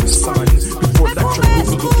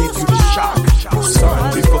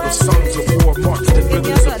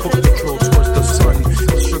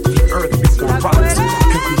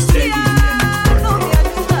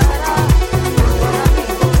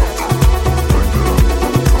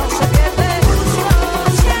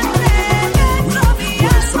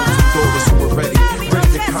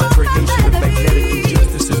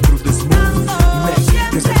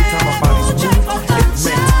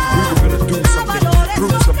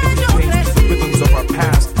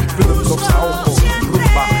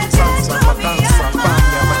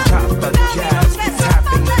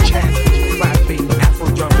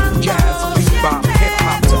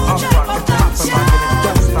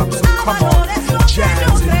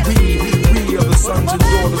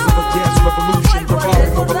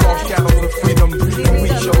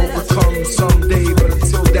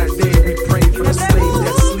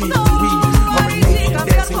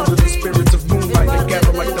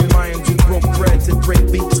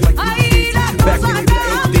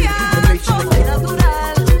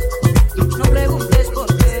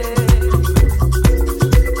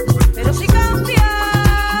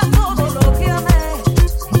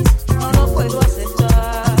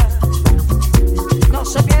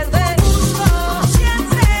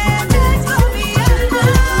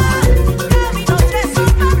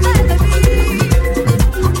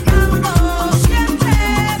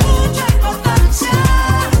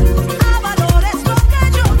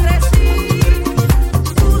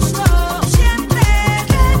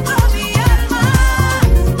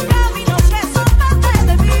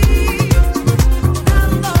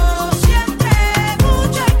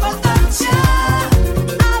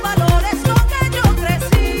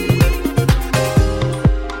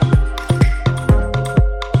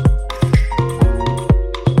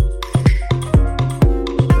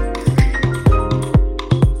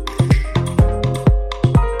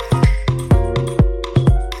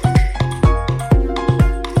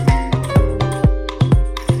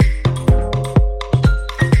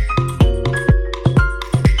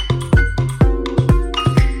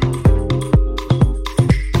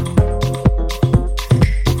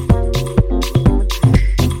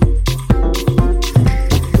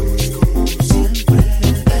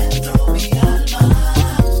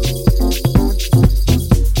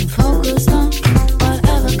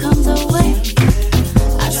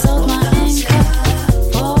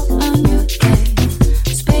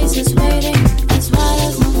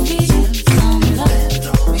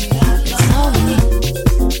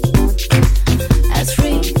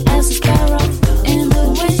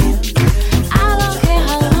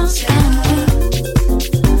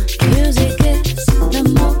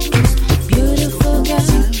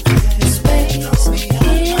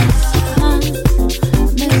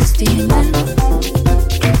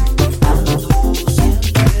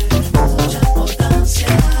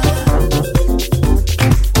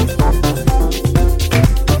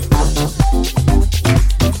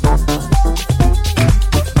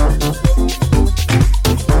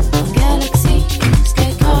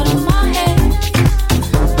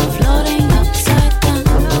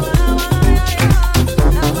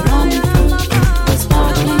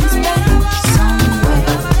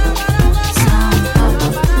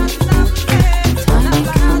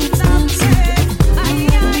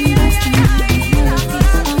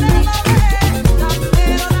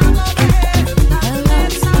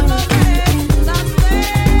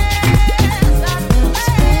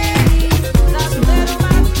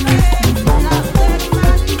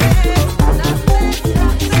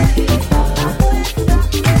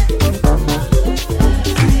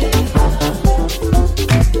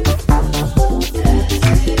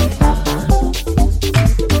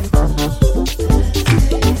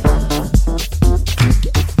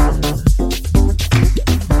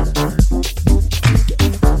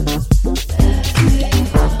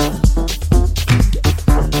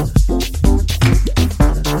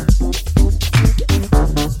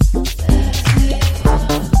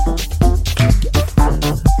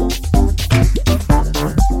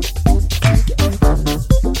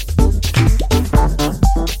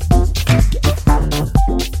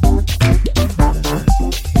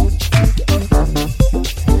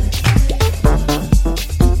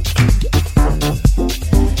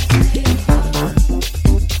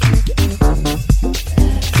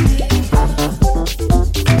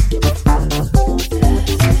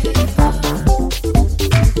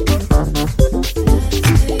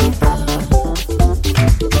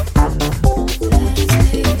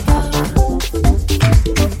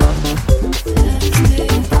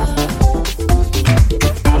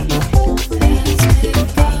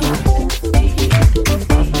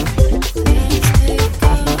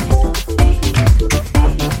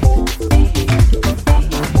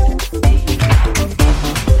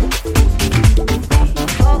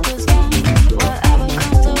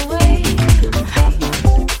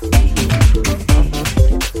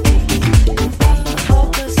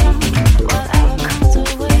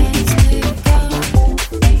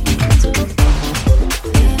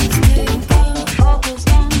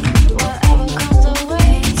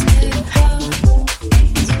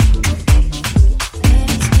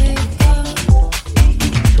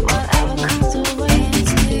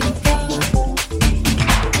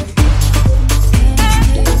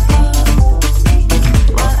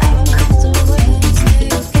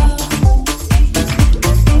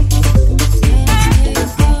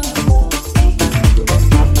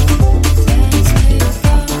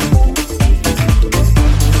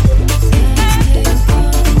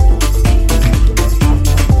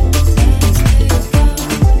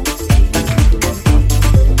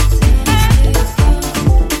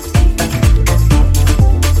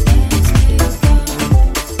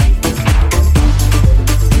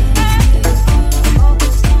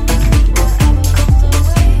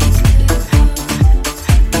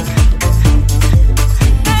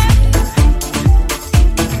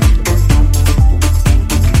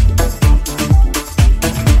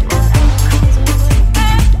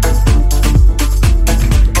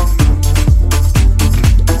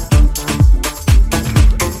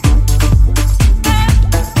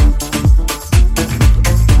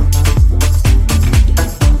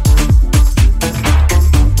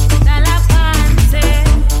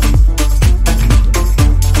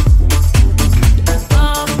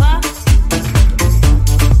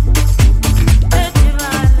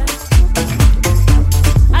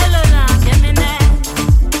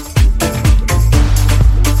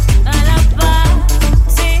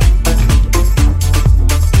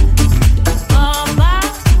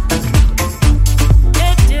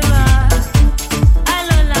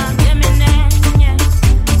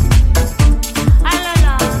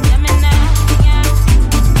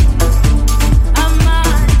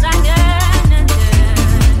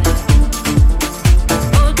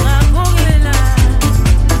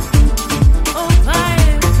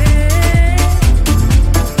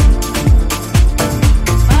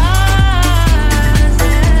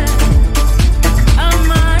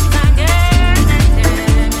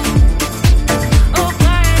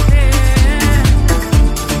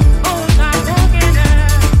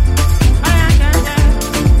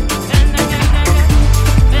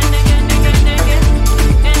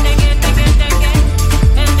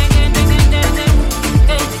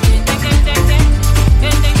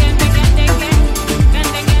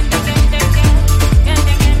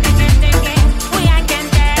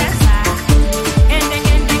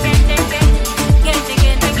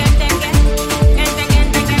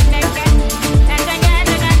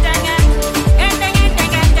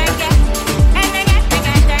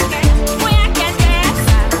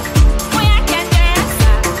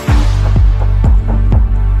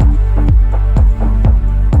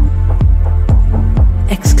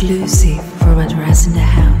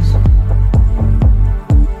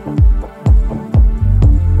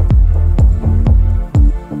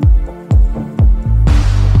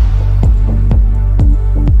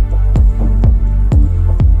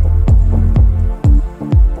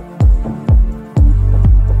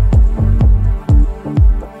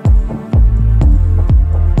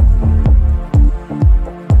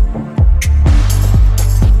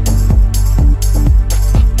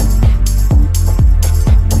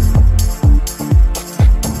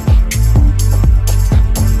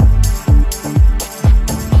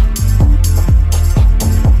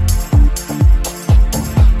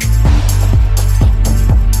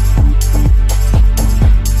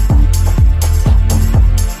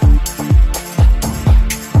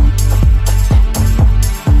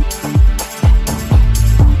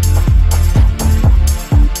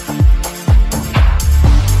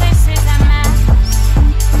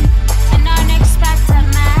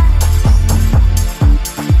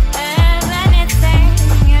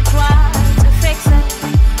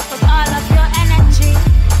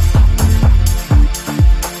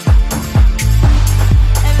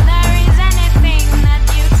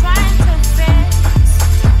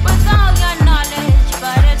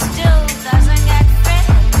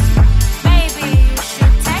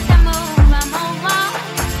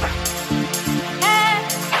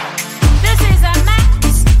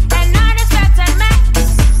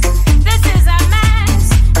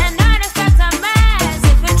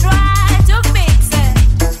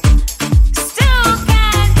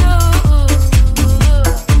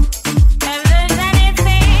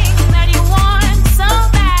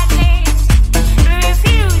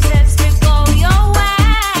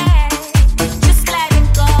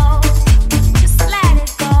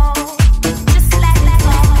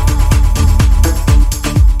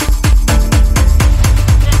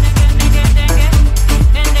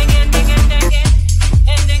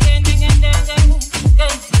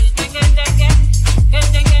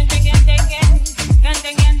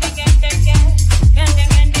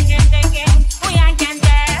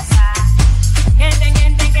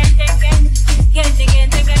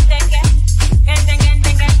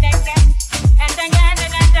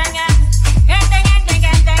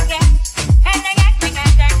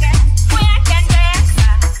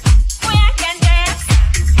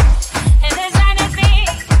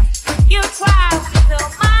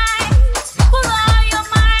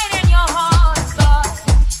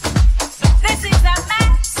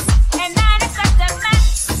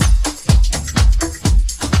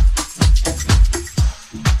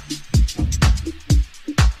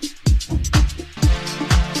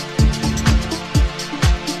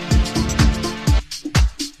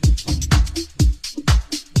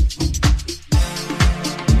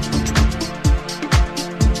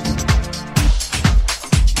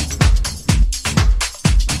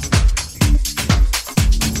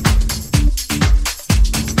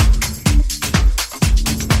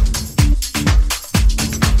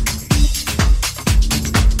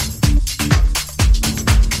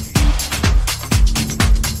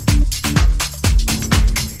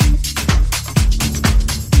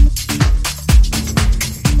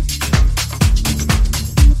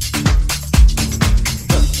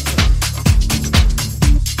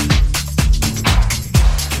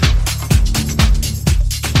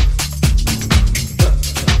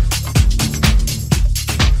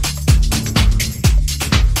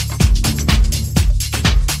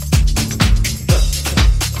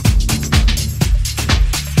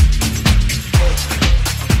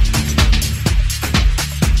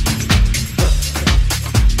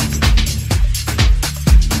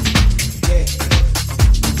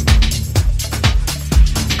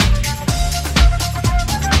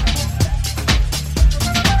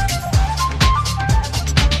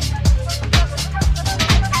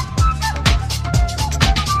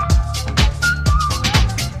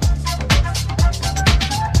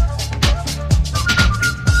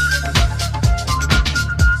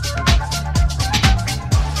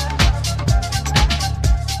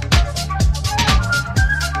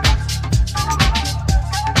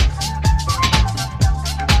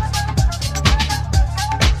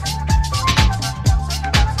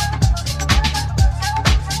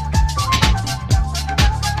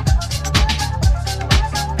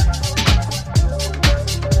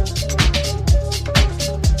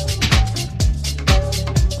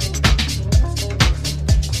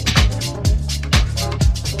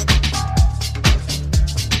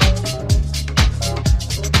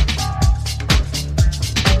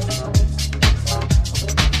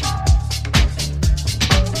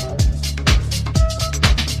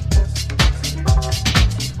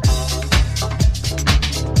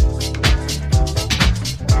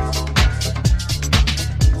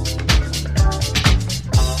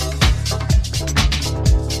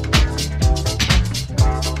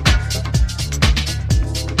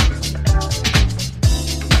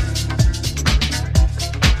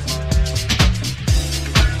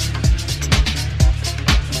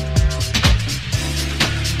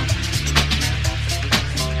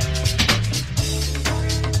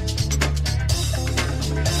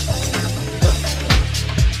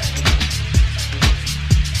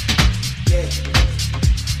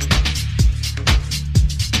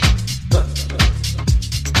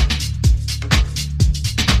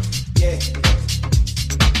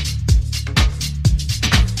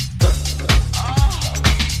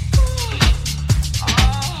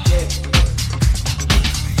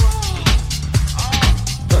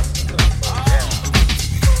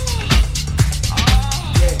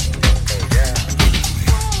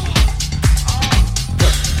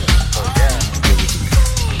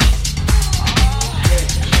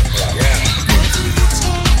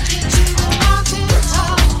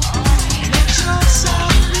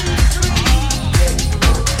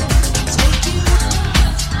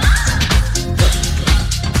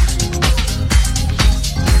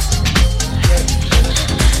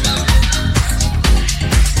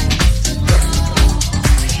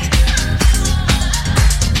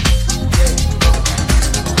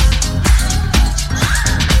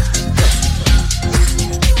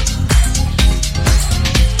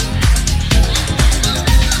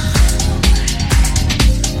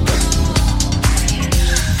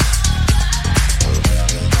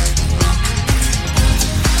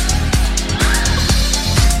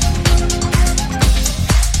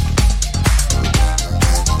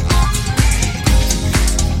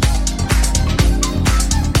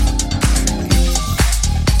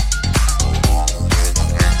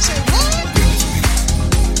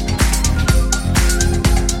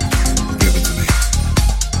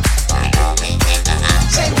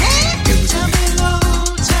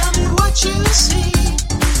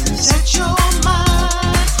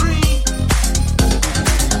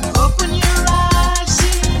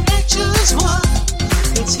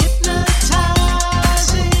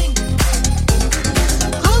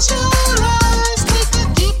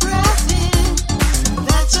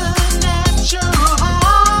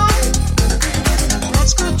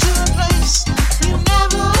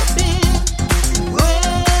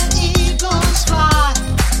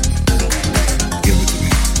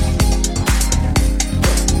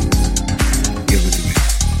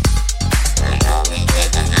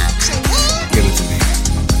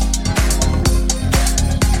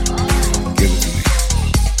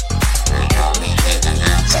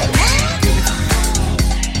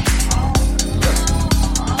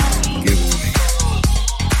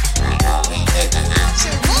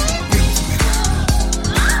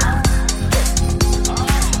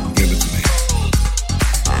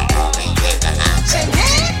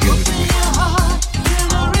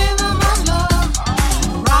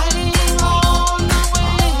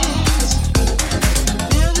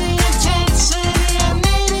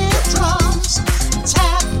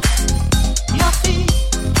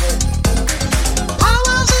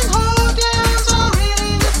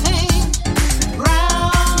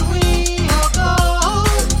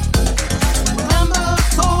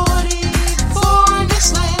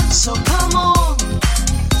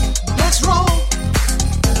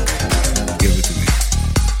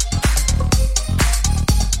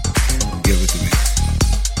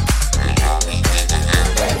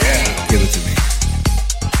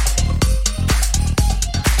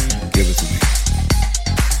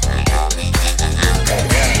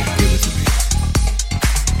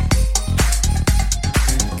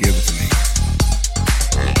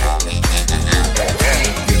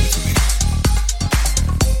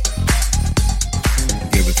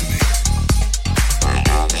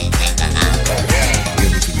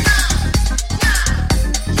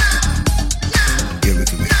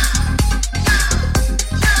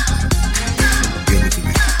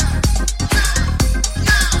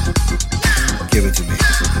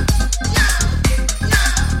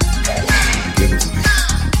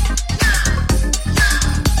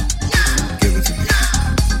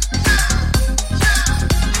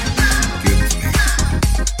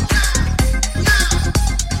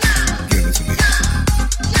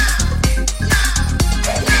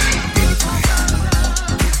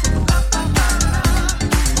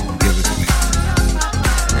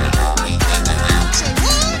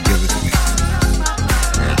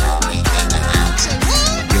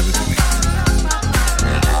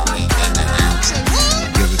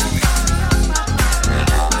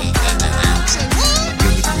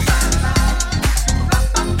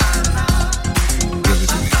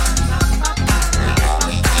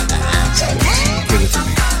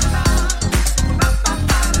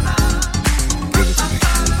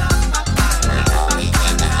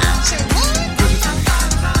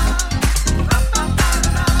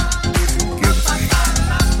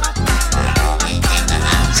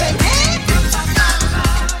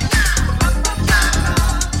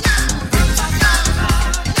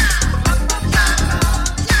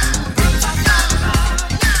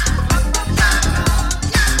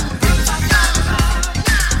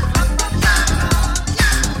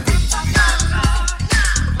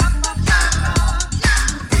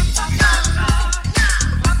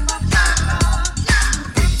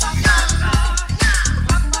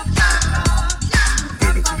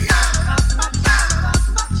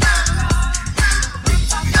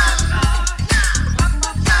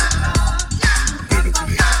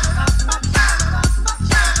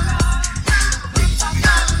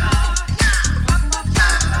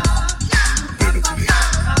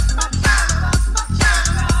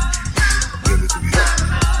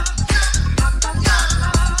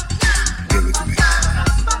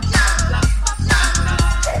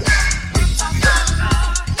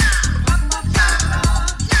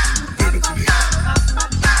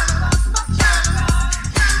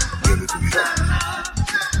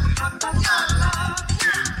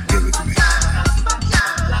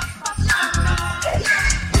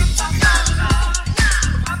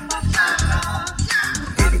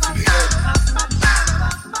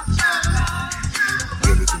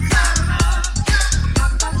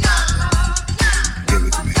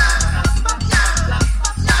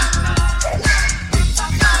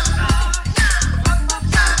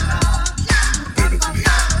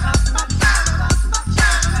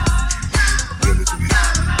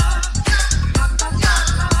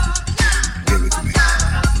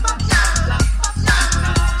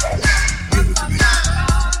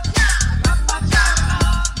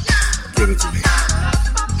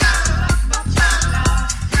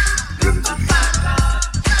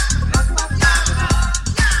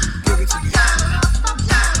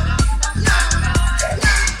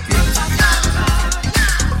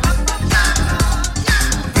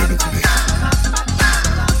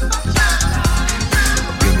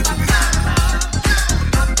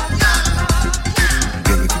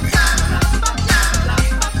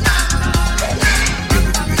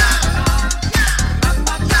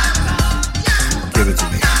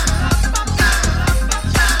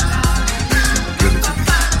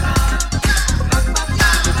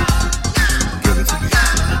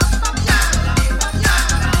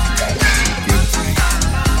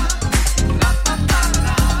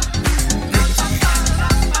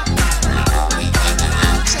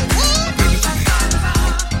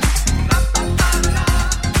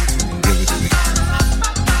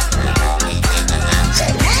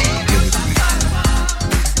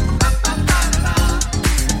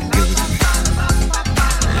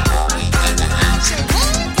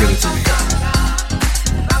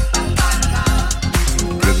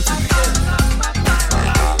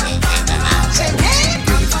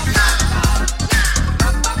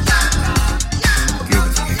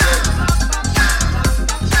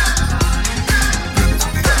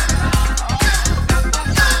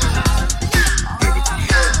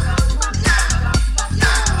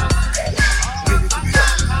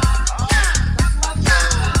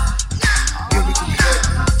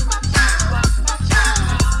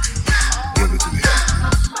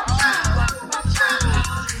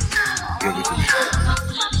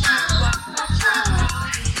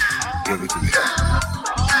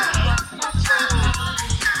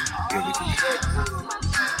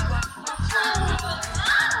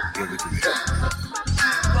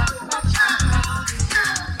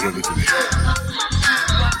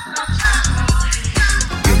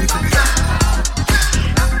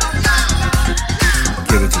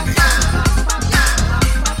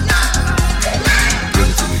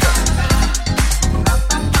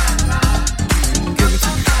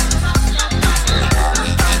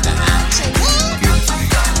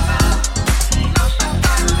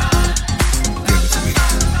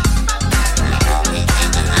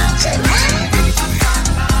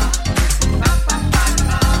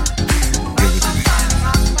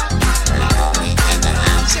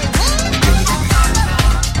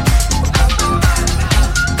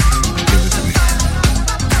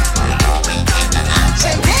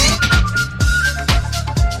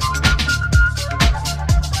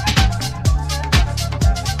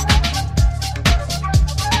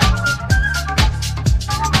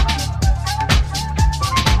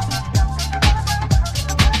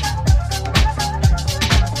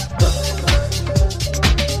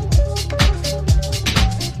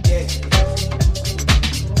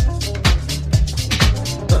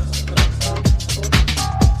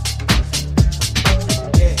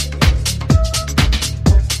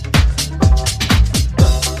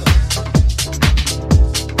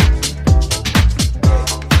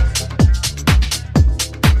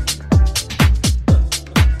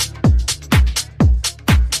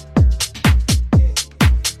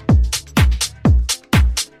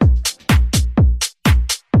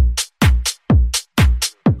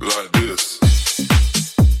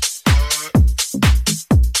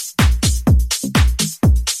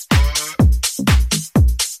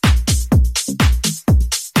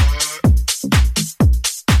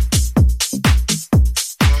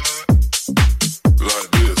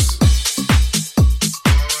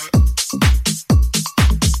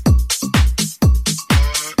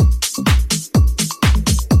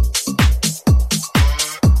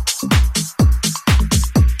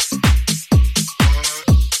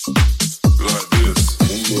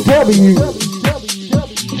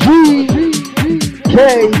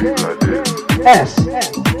 WGKS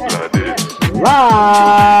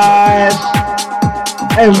live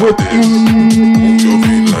and with the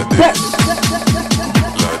best.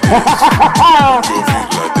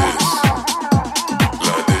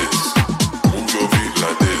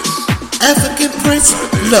 African Prince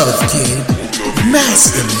LOVKID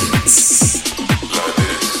Master Mix.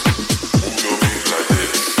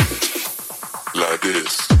 Like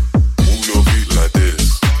this. Move your feet like this.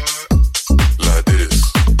 Like this.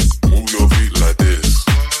 Move your feet like this.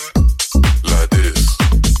 Like this.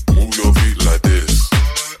 Move your feet like this.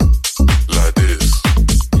 Like this.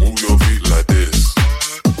 Move your feet like this.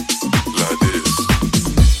 Like this.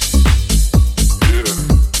 Yeah.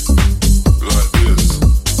 Like this.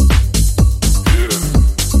 Yeah.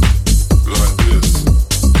 Like this.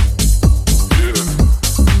 Yeah.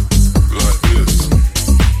 Like this.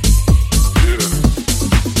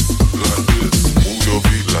 Move your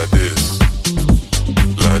feet like this,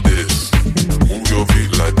 like this. Move your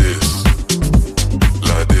feet like this,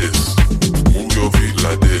 like this. Move your feet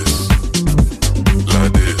like this,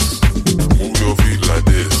 like this. Move your feet like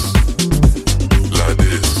this, like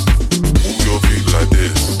this. Move your feet like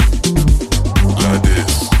this, like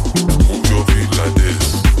this. Move your feet like this,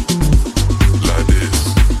 like this.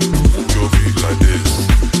 Move your feet like this,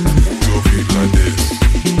 move your feet like this.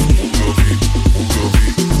 Move your feet, move your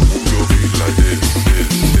feet, move your feet like this.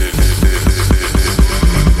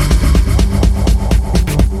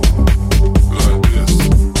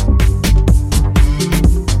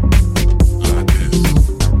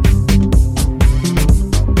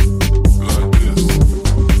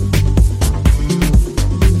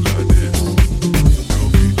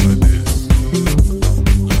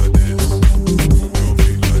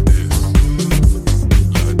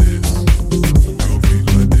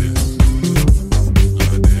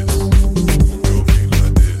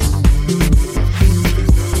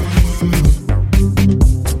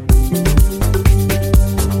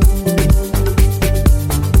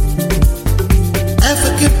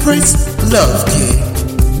 African Prince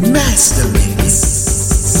LOVKID Master Mix.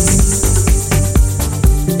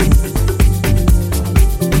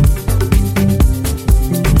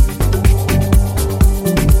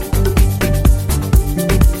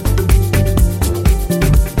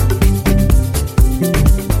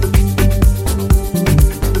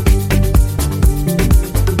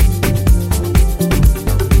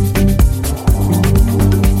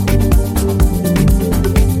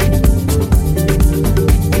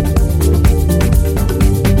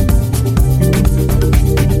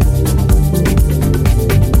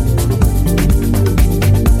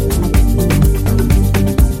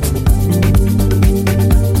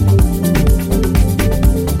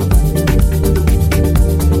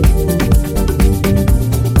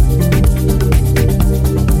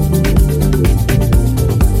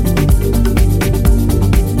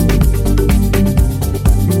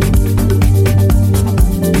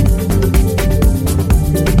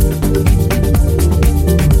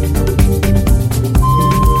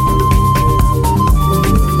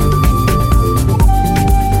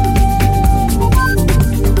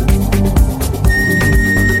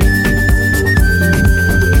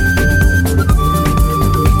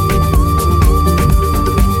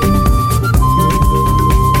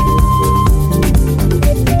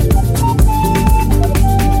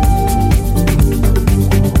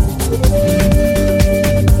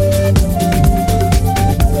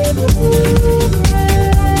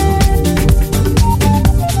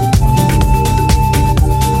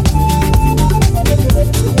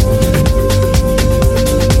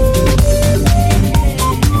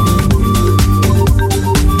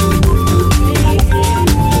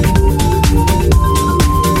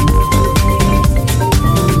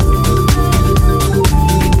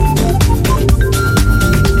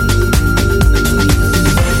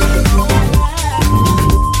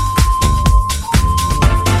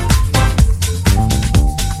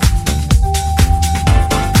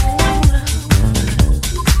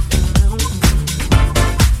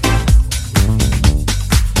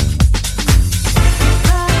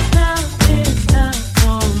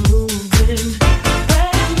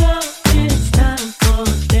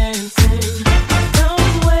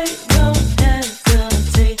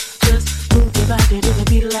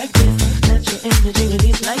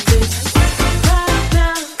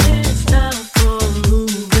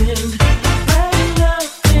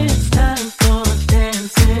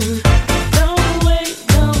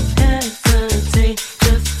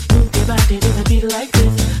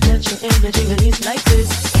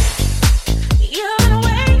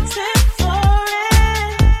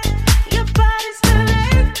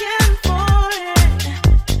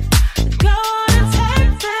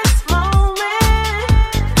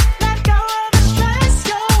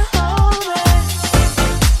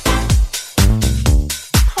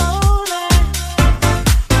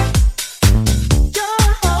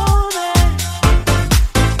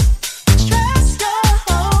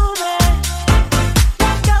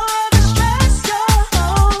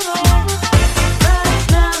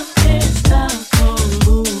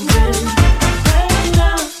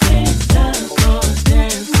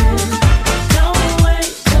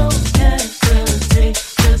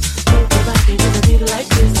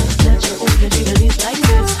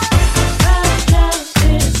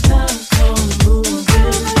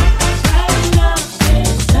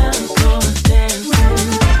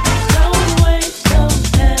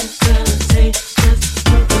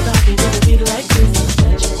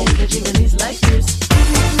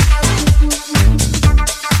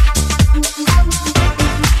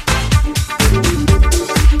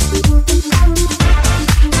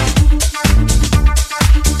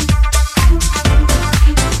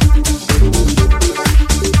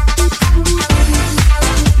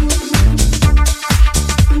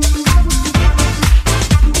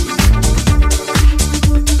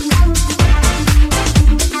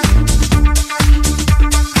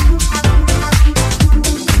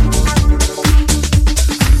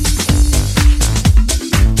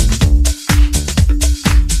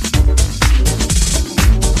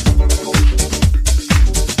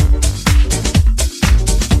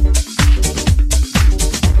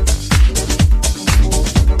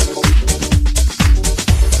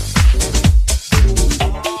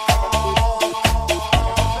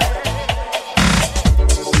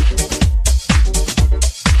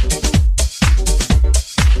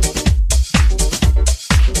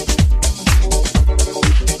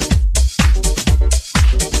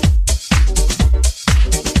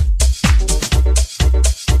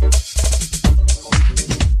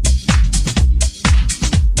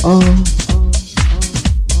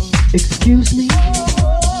 Excuse me?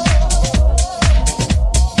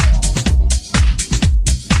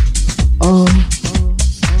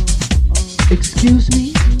 Excuse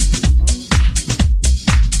me?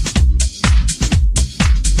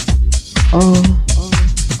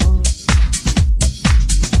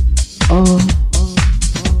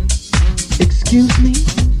 Excuse me?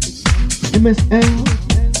 MSL?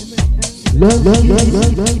 Love.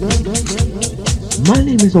 My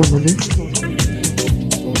name is on the list.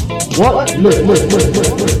 What? Look.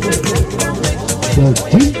 The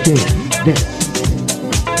DJ next.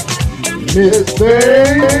 Miss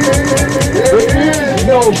Thing, there is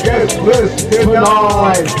no guest list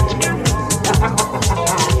tonight.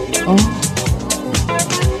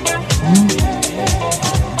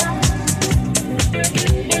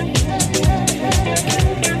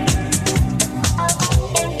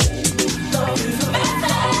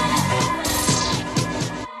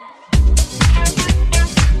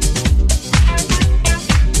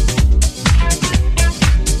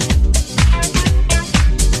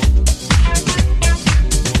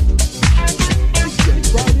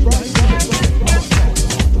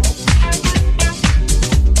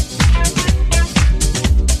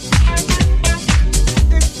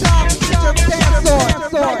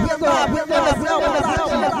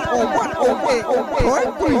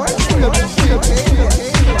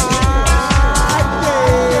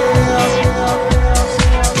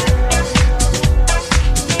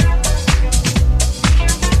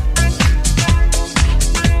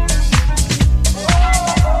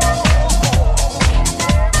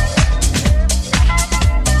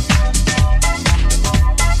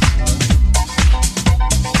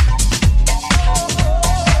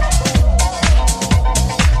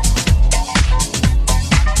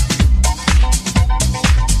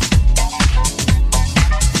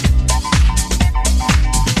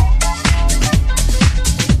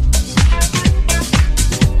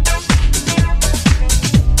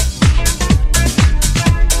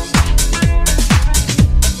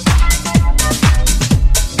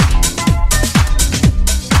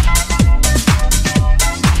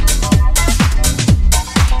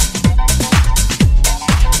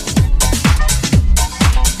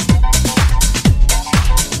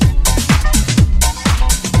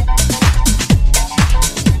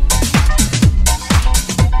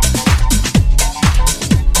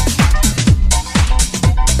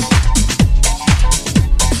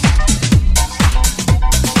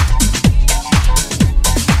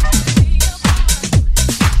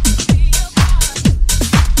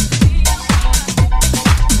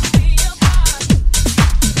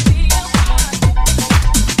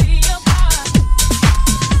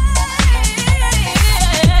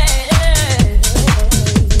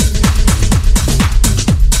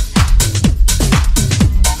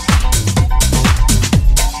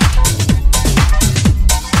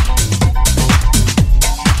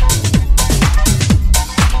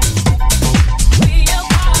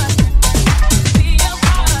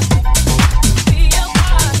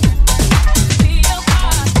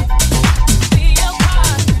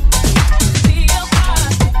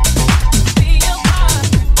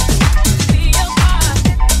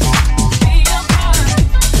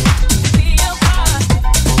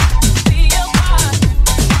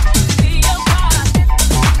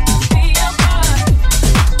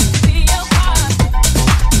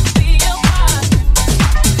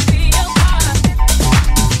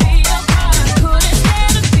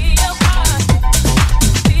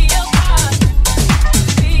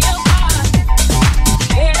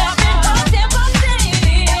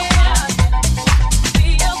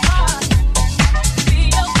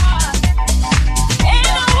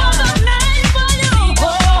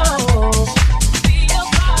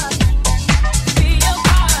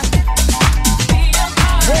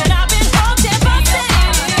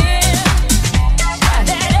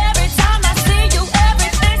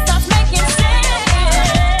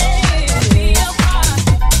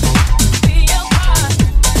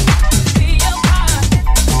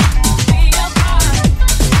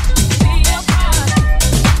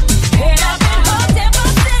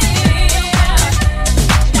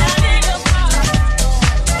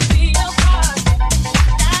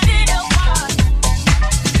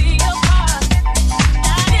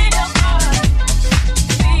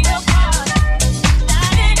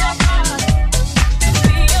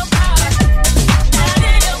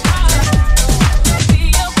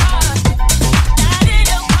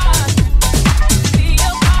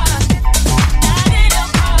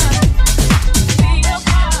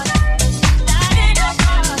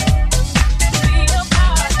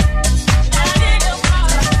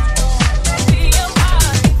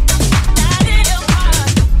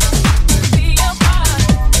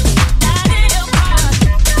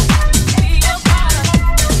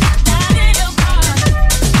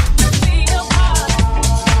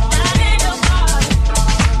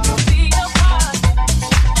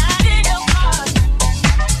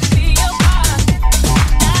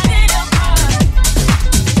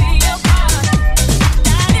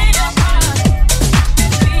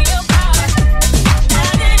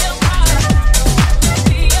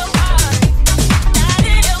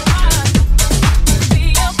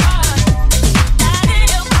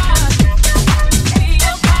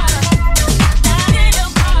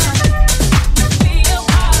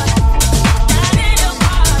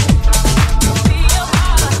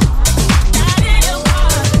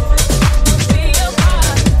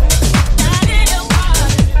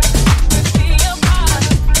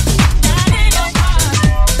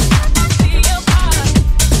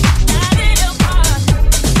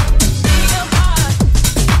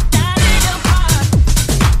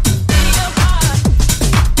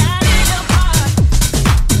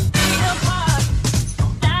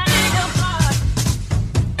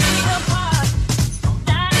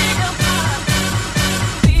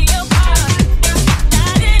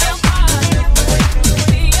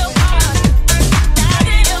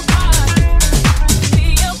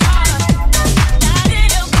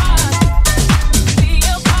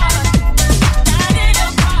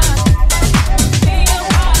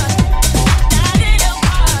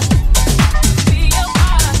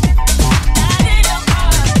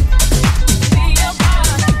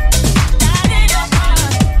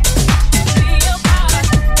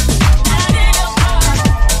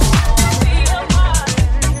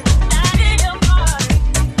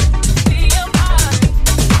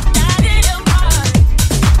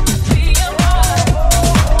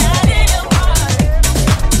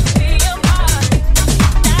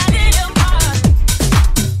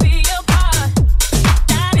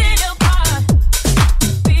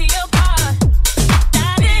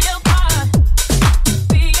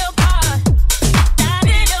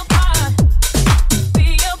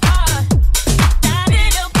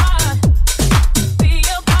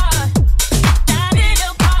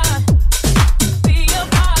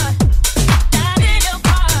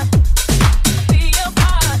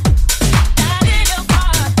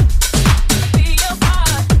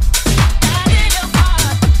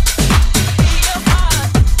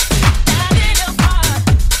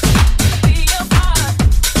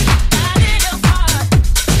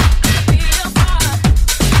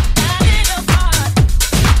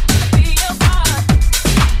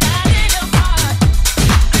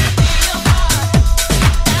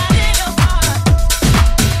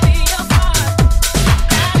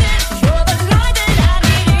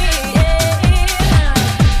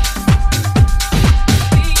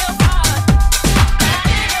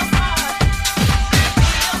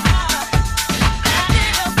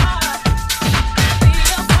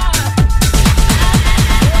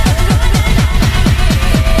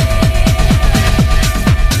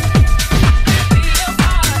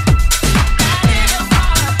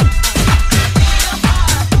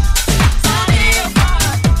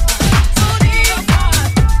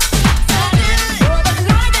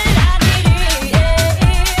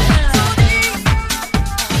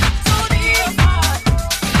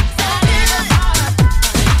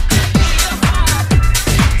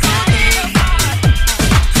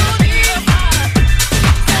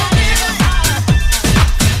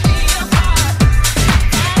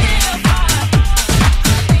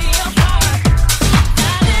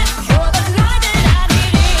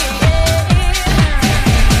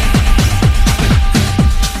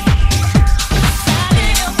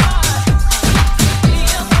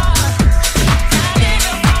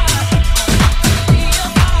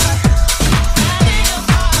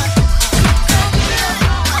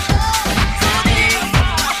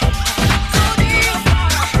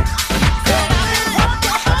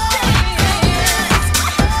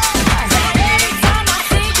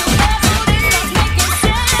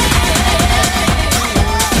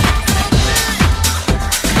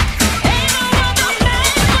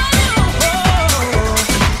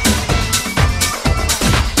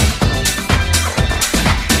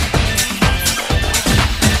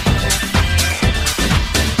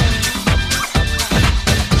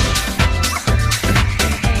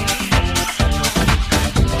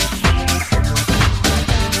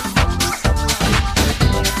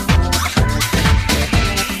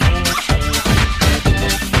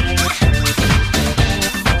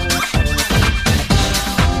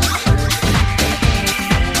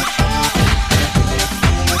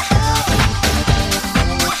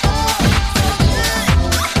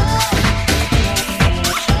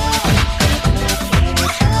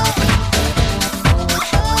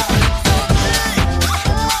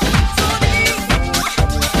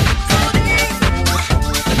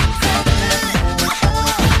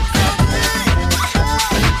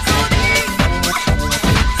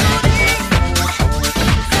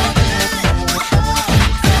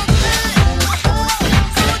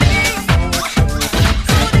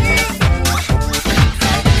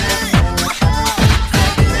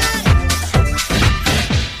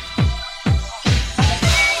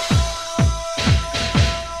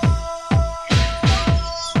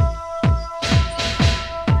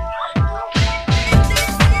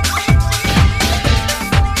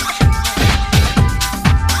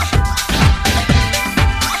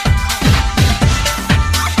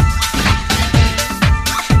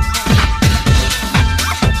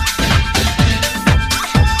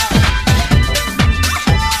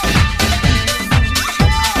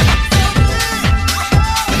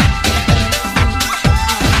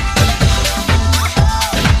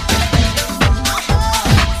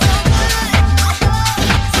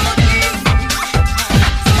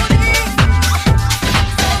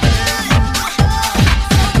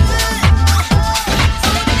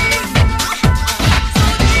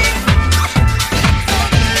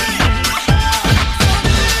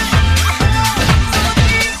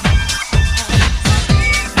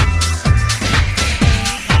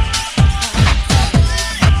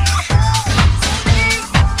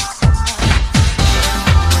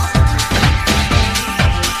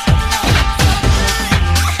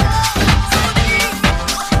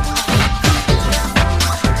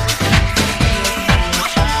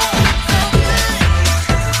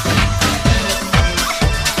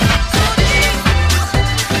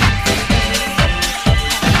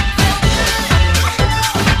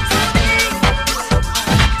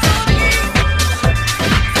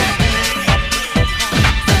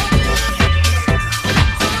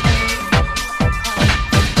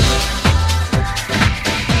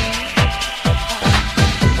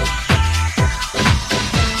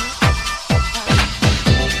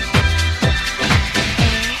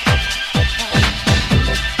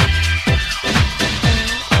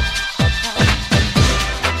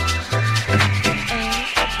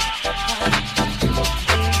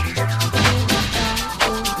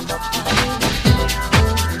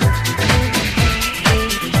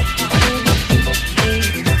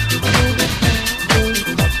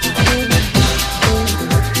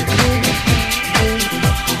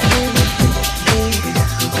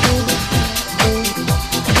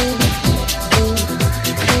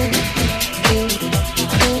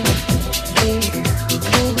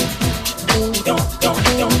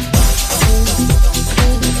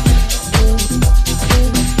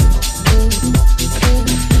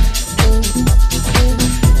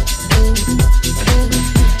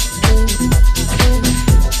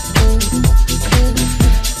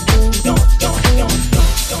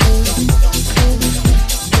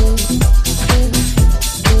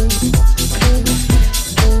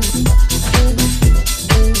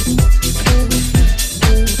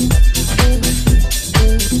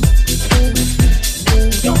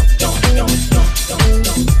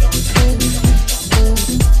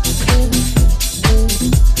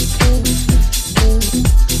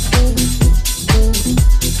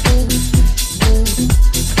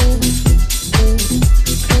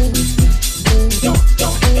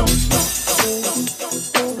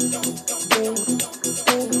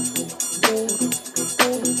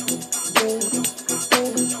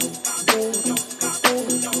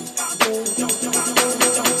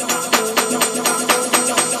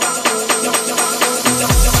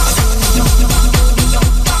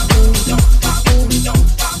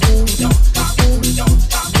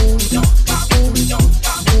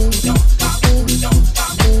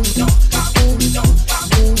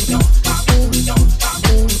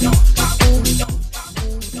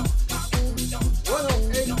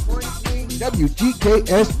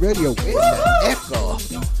 WGKS Radio. Where's the echo?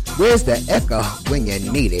 Where's the echo when you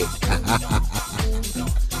need it?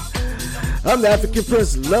 I'm the African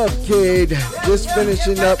Prince LOVKID, just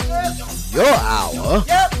finishing up your hour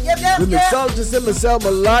with mixologist MSL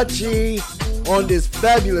MALACHI on this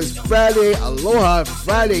fabulous Friday, Aloha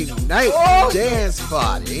Friday night dance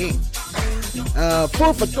party.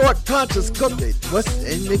 Food for thought, conscious cooking. What's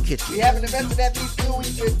in the kitchen? We having the rest of that beef stew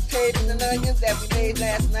with potatoes and onions that we made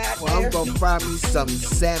last night. Well, I'm gonna fry me some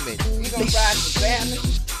salmon. You gonna fry some salmon?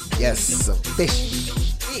 Yes, some fish.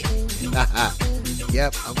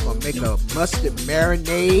 Yep, I'm gonna make a mustard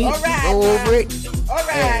marinade over it.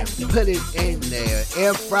 And put it in the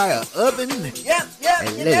air fryer oven. And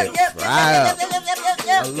let it fry up.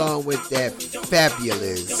 Along with that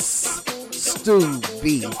fabulous stewed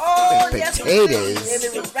beef and potatoes. And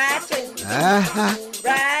it was fried taste.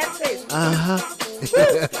 Fried taste.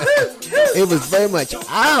 It was very much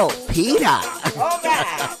Peter.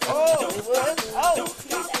 Alright. Oh, it was.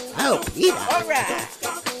 Peter. Alright.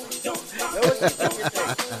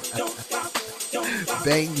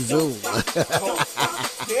 Bang zoom.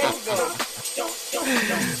 There you go.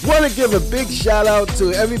 Want to give a big shout out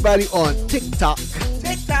to everybody on TikTok.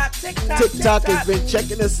 TikTok has been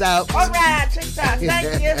checking us out. All right, TikTok.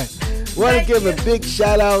 Thank you. Want to give a big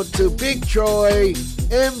shout out to Big Troy,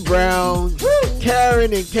 M. Brown,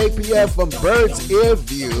 Karen, and KPF from Bird's Ear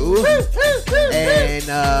View. And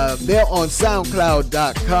they're on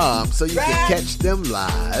SoundCloud.com, so you can catch them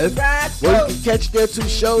live. Well, you can catch their two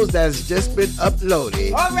shows that's just been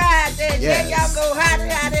uploaded. All right, then. Yes. There y'all go.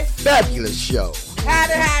 Howdy. Fabulous show.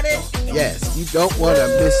 Howdy. Yes, you don't want to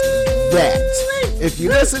miss that. If you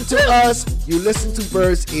listen to us, you listen to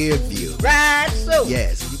Bird's Ear View. Right, so.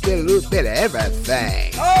 Yes, you get a little bit of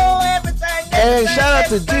everything. Oh, everything. And shout out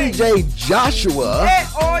to DJ Joshua.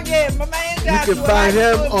 Yeah, my man Joshua. You can find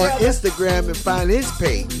him on Instagram and find his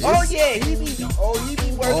pages. Oh, yeah, he be working it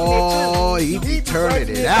too. He be turning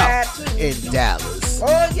it out in Dallas.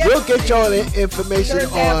 Oh, yeah. We'll get y'all the information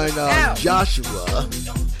on Joshua.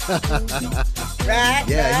 Right.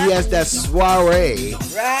 He has that soiree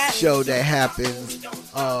show that happens.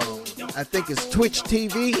 I think it's Twitch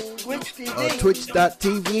TV. Or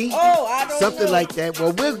Twitch.tv. Oh, I don't Something know. like that.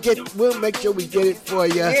 Well, we'll make sure we get it for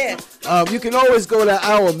you. Yeah. You can always go to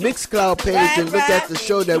our Mixcloud page and look at the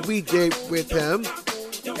show that we did with him.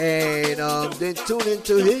 And then tune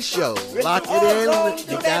into his show. Lock it in.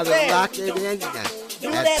 You gotta lock it in.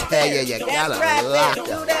 I tell you, you gotta lock it.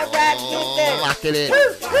 Do that right. Lock it in.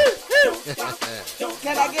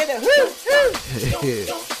 Can I get a hoot?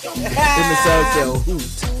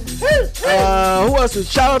 Who else?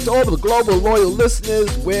 Shout out to all the global loyal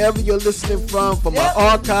listeners, wherever you're listening from our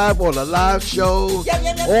archive or the live show,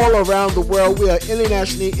 all around the world. We are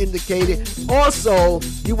internationally indicated. Also,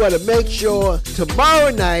 you want to make sure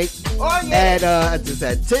tomorrow night at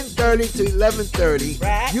 10:30 to 11:30,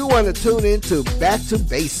 you want to tune into Back to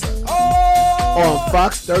Basa on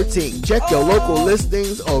Fox 13. Check your local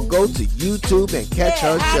listings or go to YouTube and catch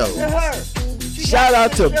her show. Shout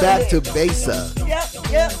out to Back to Basa.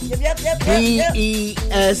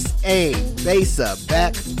 BESA, Basa,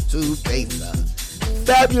 Back to Basa.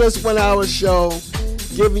 Fabulous 1 hour show,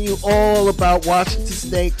 giving you all about Washington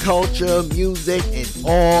State culture, music, and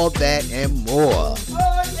all that and more.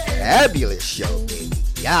 Fabulous show, baby.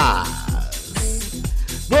 Yes.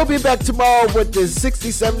 We'll be back tomorrow with the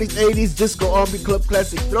 60s, 70s, 80s disco R&B club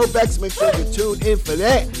classic throwbacks. Make sure you tune in for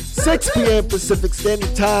that. 6 p.m. Pacific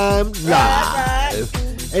Standard Time live.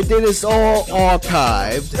 And then it's all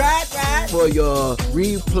archived for your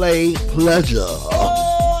replay pleasure.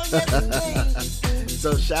 Oh, yes,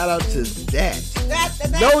 so shout out to that.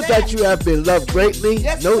 Know that you have been loved greatly.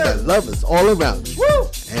 Know that love is all around you. Woo.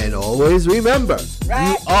 And always remember,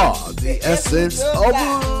 you are the essence of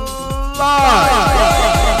life.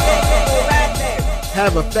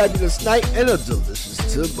 Have a fabulous night and a delicious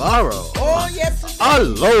tomorrow. Oh, yes.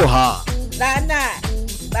 Aloha. Night.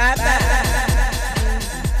 Bye-bye.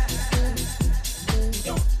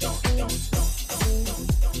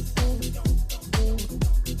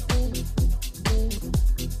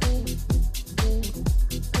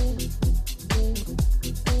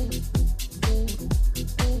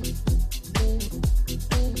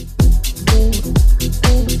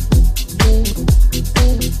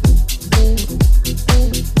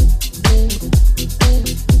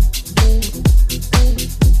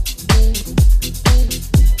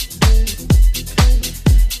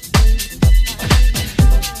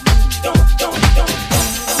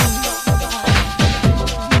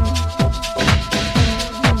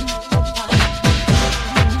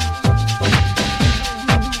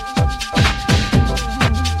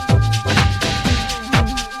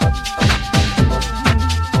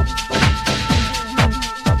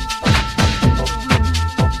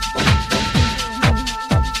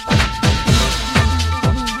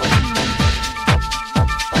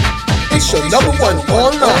 #1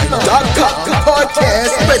 online.com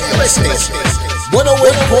podcast radio station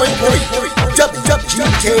 108.3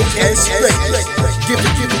 WGKS Radio,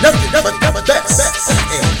 giving you nothing but the best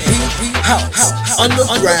in deep house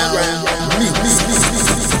underground music.